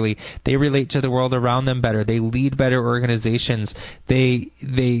more clearly, they relate to the world around them better. They lead better organizations. They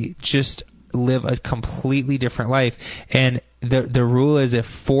just live a completely different life. And the rule is, if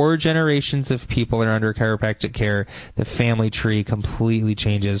 4 generations of people are under chiropractic care, the family tree completely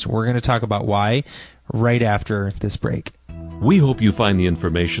changes. We're going to talk about why right after this break. We hope you find the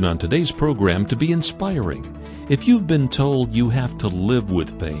information on today's program to be inspiring. If you've been told you have to live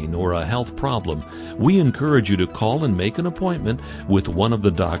with pain or a health problem, we encourage you to call and make an appointment with one of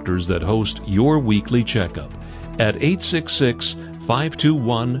the doctors that host your weekly checkup at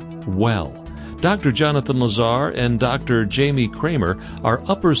 866-521-WELL. Dr. Jonathan Lazar and Dr. Jamie Kramer are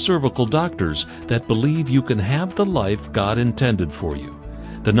upper cervical doctors that believe you can have the life God intended for you.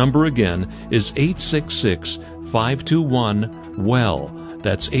 The number again is 866-521-WELL.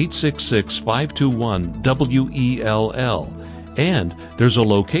 That's 866-521-WELL. And there's a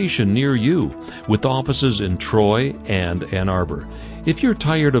location near you with offices in Troy and Ann Arbor. If you're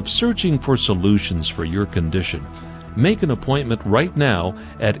tired of searching for solutions for your condition, make an appointment right now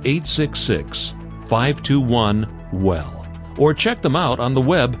at 866-521-WELL. Or check them out on the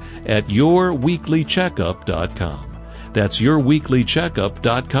web at yourweeklycheckup.com. That's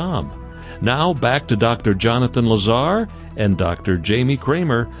yourweeklycheckup.com. Now back to Dr. Jonathan Lazar and Dr. Jamie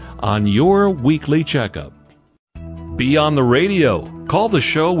Kramer on Your Weekly Checkup. Be on the radio. Call the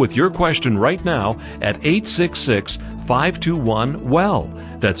show with your question right now at 866-521-WELL.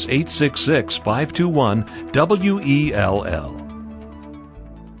 That's 866-521-WELL.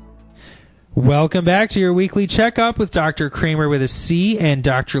 Welcome back to Your Weekly Checkup with Dr. Kramer with a C and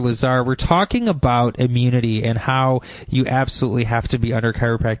Dr. Lazar. We're talking about immunity and how you absolutely have to be under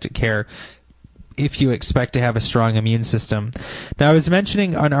chiropractic care if you expect to have a strong immune system. Now, I was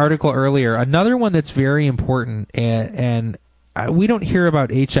mentioning an article earlier, another one that's very important, and we don't hear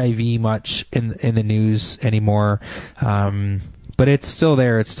about HIV much in the news anymore, but it's still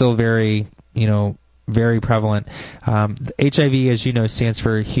there. It's still very, very prevalent. HIV, as you know, stands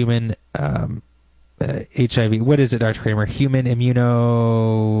for human HIV. What is it, Dr. Kramer? Human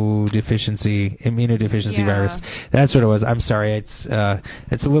immunodeficiency virus. That's what it was. I'm sorry. It's a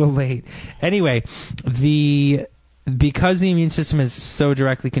little late. Anyway, because the immune system is so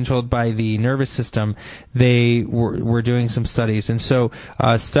directly controlled by the nervous system, they were doing some studies. And so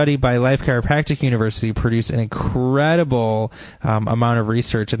a study by Life Chiropractic University produced an incredible amount of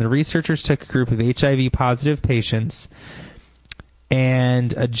research. And the researchers took a group of HIV-positive patients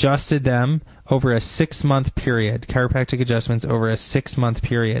and adjusted them over a 6-month period, chiropractic adjustments over a 6-month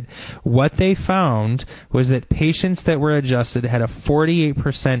period. What they found was that patients that were adjusted had a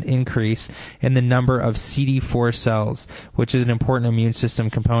 48% increase in the number of CD4 cells, which is an important immune system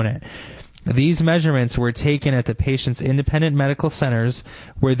component. These measurements were taken at the patient's independent medical centers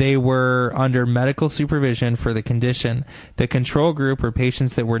where they were under medical supervision for the condition. The control group, or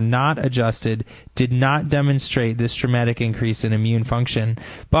patients that were not adjusted, did not demonstrate this dramatic increase in immune function,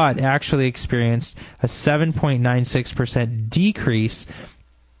 but actually experienced a 7.96% decrease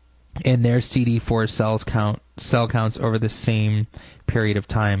in their CD4 cell counts over the same period of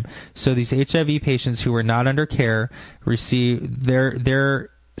time. So these HIV patients who were not under care received their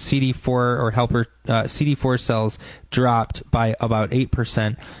CD4 or helper CD4 cells dropped by about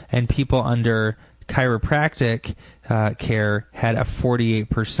 8%, and people under chiropractic care had a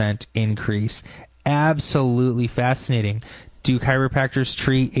 48% increase. Absolutely fascinating. Do chiropractors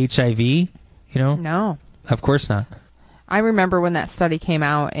treat HIV? No. Of course not. I remember when that study came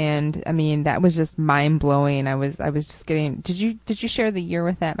out, and I mean that was just mind blowing. I was just getting. Did you share the year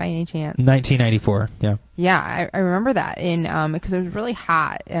with that by any chance? 1994. Yeah. Yeah, I remember that, and because it was really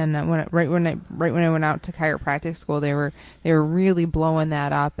hot, and right when I went out to chiropractic school, they were really blowing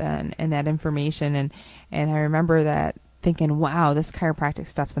that up and that information, and I remember that thinking, wow, this chiropractic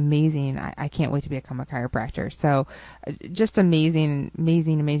stuff's amazing. I can't wait to become a chiropractor. So just amazing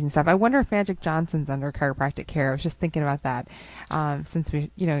stuff. I wonder if Magic Johnson's under chiropractic care. I was just thinking about that since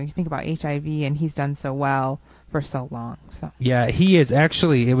you think about HIV and he's done so well for so long. So yeah, he is.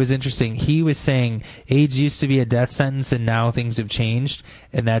 Actually, it was interesting. He was saying AIDS used to be a death sentence and now things have changed,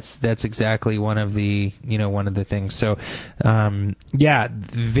 and that's exactly one of the things. So yeah,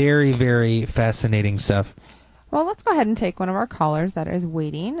 very, very fascinating stuff. Well, let's go ahead and take one of our callers that is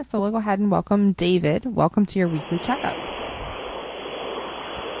waiting. So we'll go ahead and welcome David. Welcome to your weekly checkup.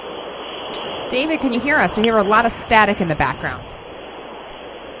 David, can you hear us? We hear a lot of static in the background.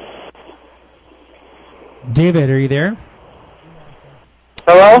 David, are you there?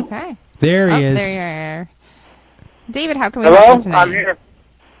 Hello? Okay. There he is. There you are. David, how can we help you tonight? I'm here.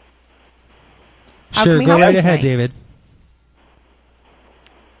 Sure, go right ahead, David.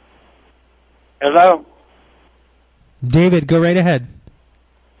 Hello? David, go right ahead.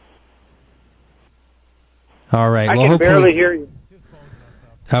 All right. I well, can barely hear you.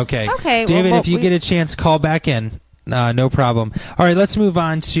 Okay. Okay. David, if you get a chance, call back in. No problem. All right, let's move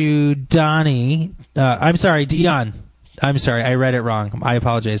on to Donnie. I'm sorry, Dion. I'm sorry, I read it wrong. I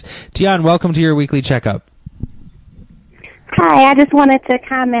apologize. Dion, welcome to your weekly checkup. Hi, I just wanted to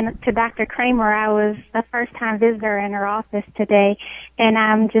comment to Dr. Kramer. I was a first-time visitor in her office today, and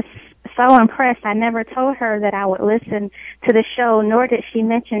I'm just so impressed. I never told her that I would listen to the show, nor did she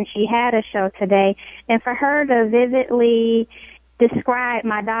mention she had a show today. And for her to vividly describe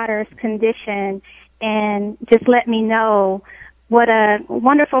my daughter's condition and just let me know what a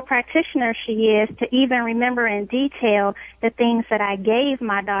wonderful practitioner she is to even remember in detail the things that I gave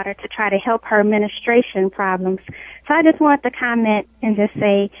my daughter to try to help her menstruation problems. So I just wanted to comment and just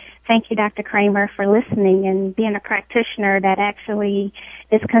say thank you, Dr. Kramer, for listening and being a practitioner that actually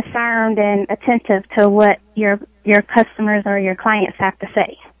is concerned and attentive to what your customers or your clients have to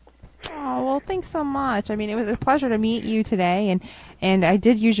say. Oh, well, thanks so much. I mean, it was a pleasure to meet you today, and I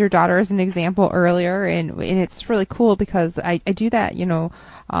did use your daughter as an example earlier, and it's really cool because I do that,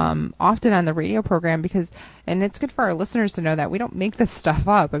 often on the radio program and it's good for our listeners to know that we don't make this stuff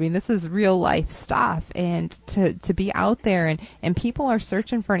up. I mean, this is real life stuff, and to be out there and people are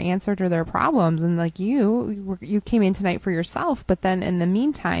searching for an answer to their problems, and like you came in tonight for yourself, but then in the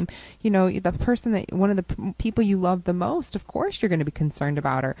meantime, the person one of the people you love the most, of course you're going to be concerned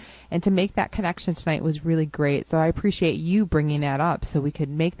about her, and to make that connection tonight was really great. So I appreciate you bringing that up so we could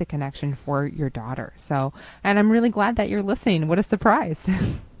make the connection for your daughter. So, and I'm really glad that you're listening. What a surprise.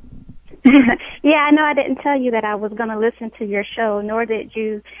 Yeah, I know I didn't tell you that I was going to listen to your show, nor did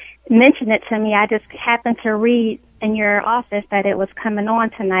you mention it to me. I just happened to read in your office that it was coming on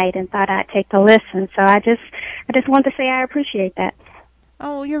tonight and thought I'd take a listen. So I just wanted to say I appreciate that.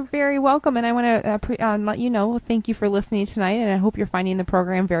 Oh, you're very welcome, and I want to let you know, thank you for listening tonight, and I hope you're finding the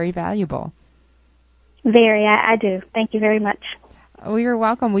program very valuable. Very, I do. Thank you very much. Oh, you're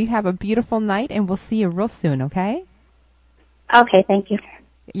welcome. We have a beautiful night, and we'll see you real soon, okay? Okay, thank you.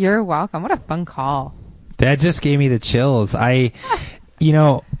 You're welcome. What a fun call. That just gave me the chills.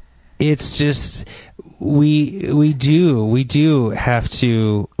 it's just we do have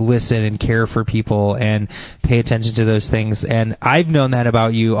to listen and care for people and pay attention to those things. And I've known that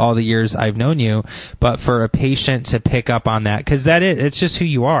about you all the years I've known you, but for a patient to pick up on that, because it's just who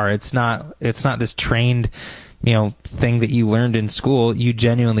you are. It's not this trained thing that you learned in school. You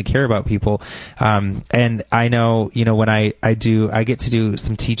genuinely care about people. And I know, when I get to do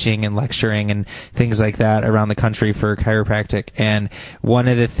some teaching and lecturing and things like that around the country for chiropractic. And one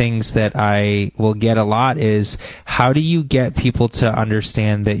of the things that I will get a lot is, how do you get people to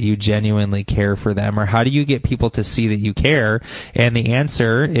understand that you genuinely care for them? Or how do you get people to see that you care? And the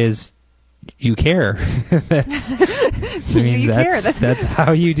answer is, you care. That's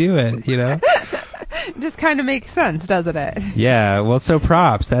how you do it, Just kind of makes sense, doesn't it? Yeah. Well, so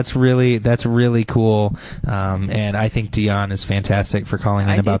props. That's really cool. And I think Dion is fantastic for calling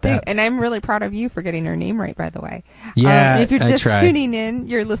in about that. And I'm really proud of you for getting her name right, by the way. Yeah. If you're just tuning in,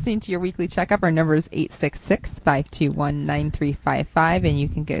 you're listening to your weekly checkup. Our number is 866-521-9355, and you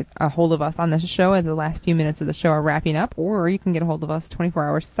can get a hold of us on the show as the last few minutes of the show are wrapping up, or you can get a hold of us 24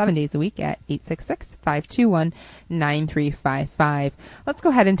 hours, 7 days a week at 866-521-9355. Let's go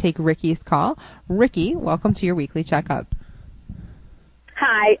ahead and take Ricky's call. Ricky, welcome to your weekly checkup.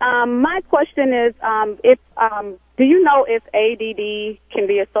 Hi. My question is, do you know if ADD can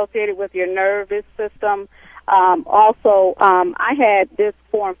be associated with your nervous system? Also, I had this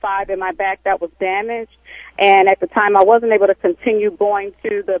 4 and 5 in my back that was damaged, and at the time I wasn't able to continue going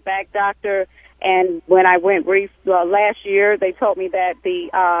to the back doctor. And when I went last year, they told me that the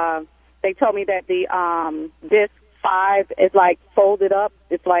disc 5 is like folded up.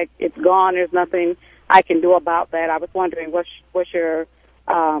 It's like it's gone. There's nothing I can do about that. I was wondering what's your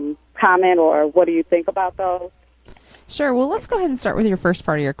comment, or what do you think about those? Sure. Well, let's go ahead and start with your first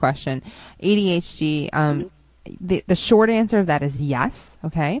part of your question. ADHD. The short answer of that is yes.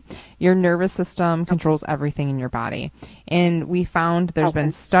 Okay. Your nervous system controls everything in your body. And we found there's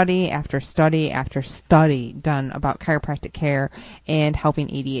been study after study after study done about chiropractic care and helping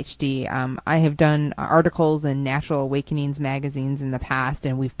ADHD. I have done articles in Natural Awakenings magazines in the past,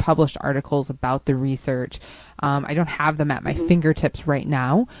 and we've published articles about the research. I don't have them at my fingertips right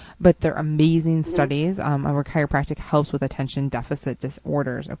now, but they're amazing studies where chiropractic helps with attention deficit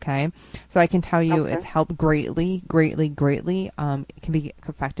disorders, okay? So I can tell you it's helped greatly. It can be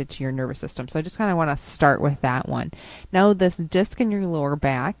affected to your nervous system. So I just kind of want to start with that one. Now, this disc in your lower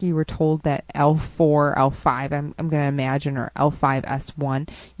back, you were told that L4, L5, I'm going to imagine, or L5S1,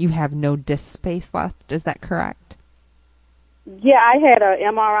 you have no disc space left. Is that correct? Yeah, I had an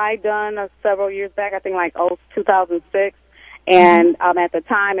MRI done several years back, I think like 2006, and at the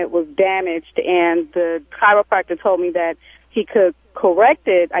time it was damaged, and the chiropractor told me that he could correct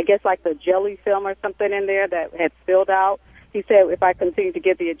it, I guess like the jelly film or something in there that had spilled out. He said if I continued to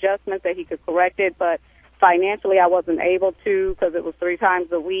get the adjustments that he could correct it, but financially I wasn't able to because it was 3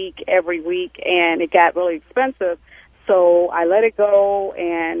 times a week, every week, and it got really expensive. So I let it go,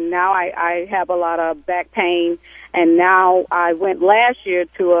 and now I have a lot of back pain. And now I went last year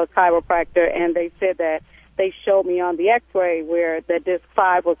to a chiropractor, and they said that they showed me on the x-ray where the disc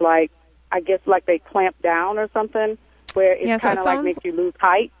 5 was like, I guess like they clamped down or something, where it's kind of like makes you lose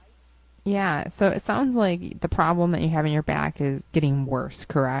height. Yeah, so it sounds like the problem that you have in your back is getting worse,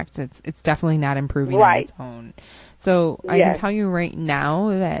 correct? It's definitely not improving on its own. So I can tell you right now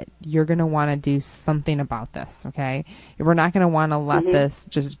that you're going to want to do something about this, okay? We're not going to want to let this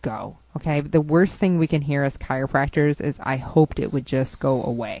just go, okay? The worst thing we can hear as chiropractors is, I hoped it would just go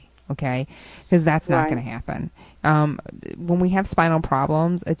away, okay? Because that's not going to happen. When we have spinal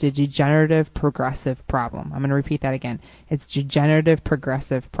problems, it's a degenerative progressive problem. I'm going to repeat that again. It's degenerative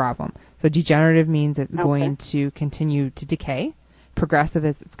progressive problem. So degenerative means it's going to continue to decay. Progressive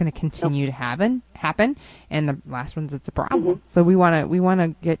is it's going to continue to happen, and the last one's it's a problem. So we want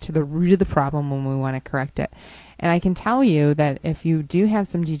to get to the root of the problem when we want to correct it. And I can tell you that if you do have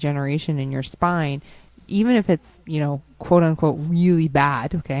some degeneration in your spine, even if it's, quote unquote really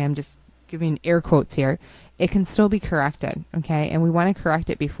bad, okay, I'm just giving air quotes here, it can still be corrected, okay? And we want to correct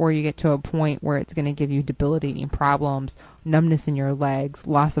it before you get to a point where it's going to give you debilitating problems, numbness in your legs,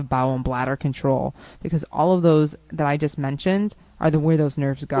 loss of bowel and bladder control, because all of those that I just mentioned are where those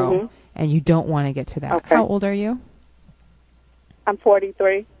nerves go, and you don't want to get to that. How old are you? I'm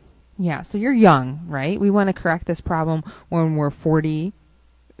 43. Yeah, so you're young, right? We want to correct this problem when we're 40,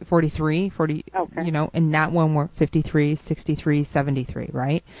 43, and not when we're 53, 63, 73,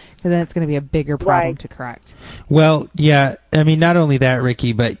 right? Because then it's going to be a bigger problem to correct. Well, yeah, I mean, not only that,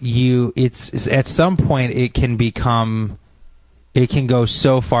 Ricky, but it's at some point it can become it can go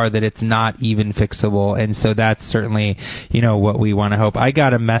so far that it's not even fixable. And so that's certainly, what we want to hope. I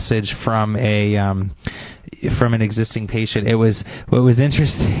got a message from from an existing patient. What was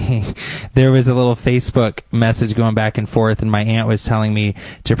interesting, there was a little Facebook message going back and forth, and my aunt was telling me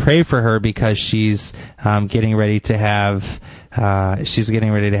to pray for her because she's getting ready to have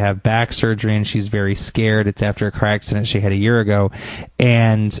back surgery, and she's very scared. It's after a car accident she had a year ago.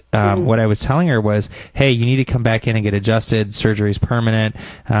 And what I was telling her was, hey, you need to come back in and get adjusted. Surgery is permanent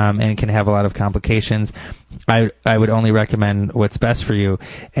and can have a lot of complications. I would only recommend what's best for you.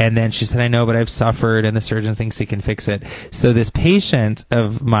 And then she said, I know, but I've suffered, and the surgeon thinks he can fix it. So this patient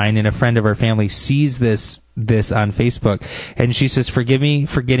of mine and a friend of our family sees this on Facebook, and she says, forgive me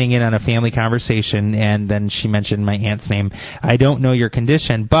for getting in on a family conversation. And then she mentioned my aunt's name. I don't know your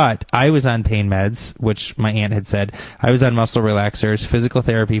condition, but I was on pain meds, which my aunt had said. I was on muscle relaxers, physical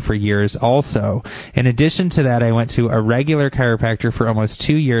therapy for years also. In addition to that, I went to a regular chiropractor for almost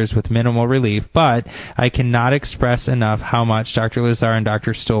 2 years with minimal relief, but I cannot express enough how much Dr. Lazar and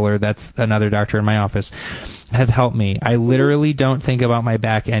Dr. Stoller, that's another doctor in my office, have helped me. I literally don't think about my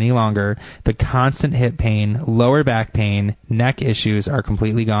back any longer. The constant hip pain, lower back pain, neck issues are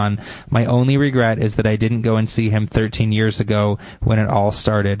completely gone. My only regret is that I didn't go and see him 13 years ago when it all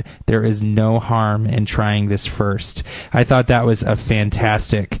started. There is no harm in trying this first. I thought that was a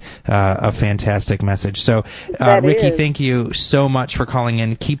fantastic message. So, Ricky, thank you so much for calling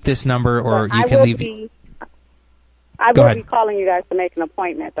in. Keep this number, or you can leave. I will be calling you guys to make an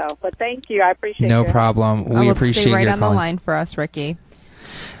appointment, though. But thank you. I appreciate it. No problem. We appreciate stay right your on calling. the line for us, Ricky.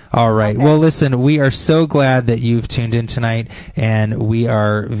 All right. Okay. Well, listen, we are so glad that you've tuned in tonight, and we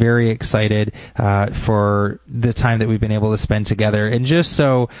are very excited for the time that we've been able to spend together. And just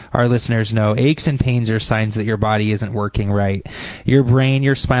so our listeners know, aches and pains are signs that your body isn't working right. Your brain,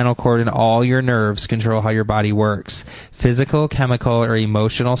 your spinal cord, and all your nerves control how your body works. Physical, chemical, or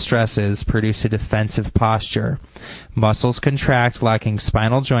emotional stresses produce a defensive posture. Muscles contract, locking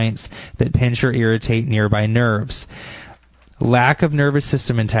spinal joints that pinch or irritate nearby nerves. Lack of nervous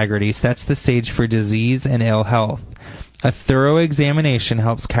system integrity sets the stage for disease and ill health. A thorough examination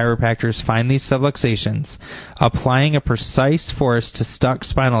helps chiropractors find these subluxations. Applying a precise force to stuck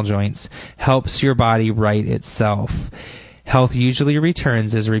spinal joints helps your body right itself. Health usually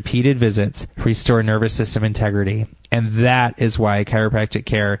returns as repeated visits restore nervous system integrity. And that is why chiropractic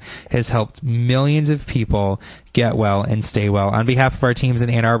care has helped millions of people get well and stay well. On behalf of our teams in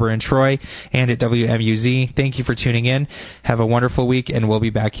Ann Arbor and Troy and at WMUZ, thank you for tuning in. Have a wonderful week, and we'll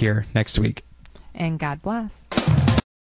be back here next week. And God bless.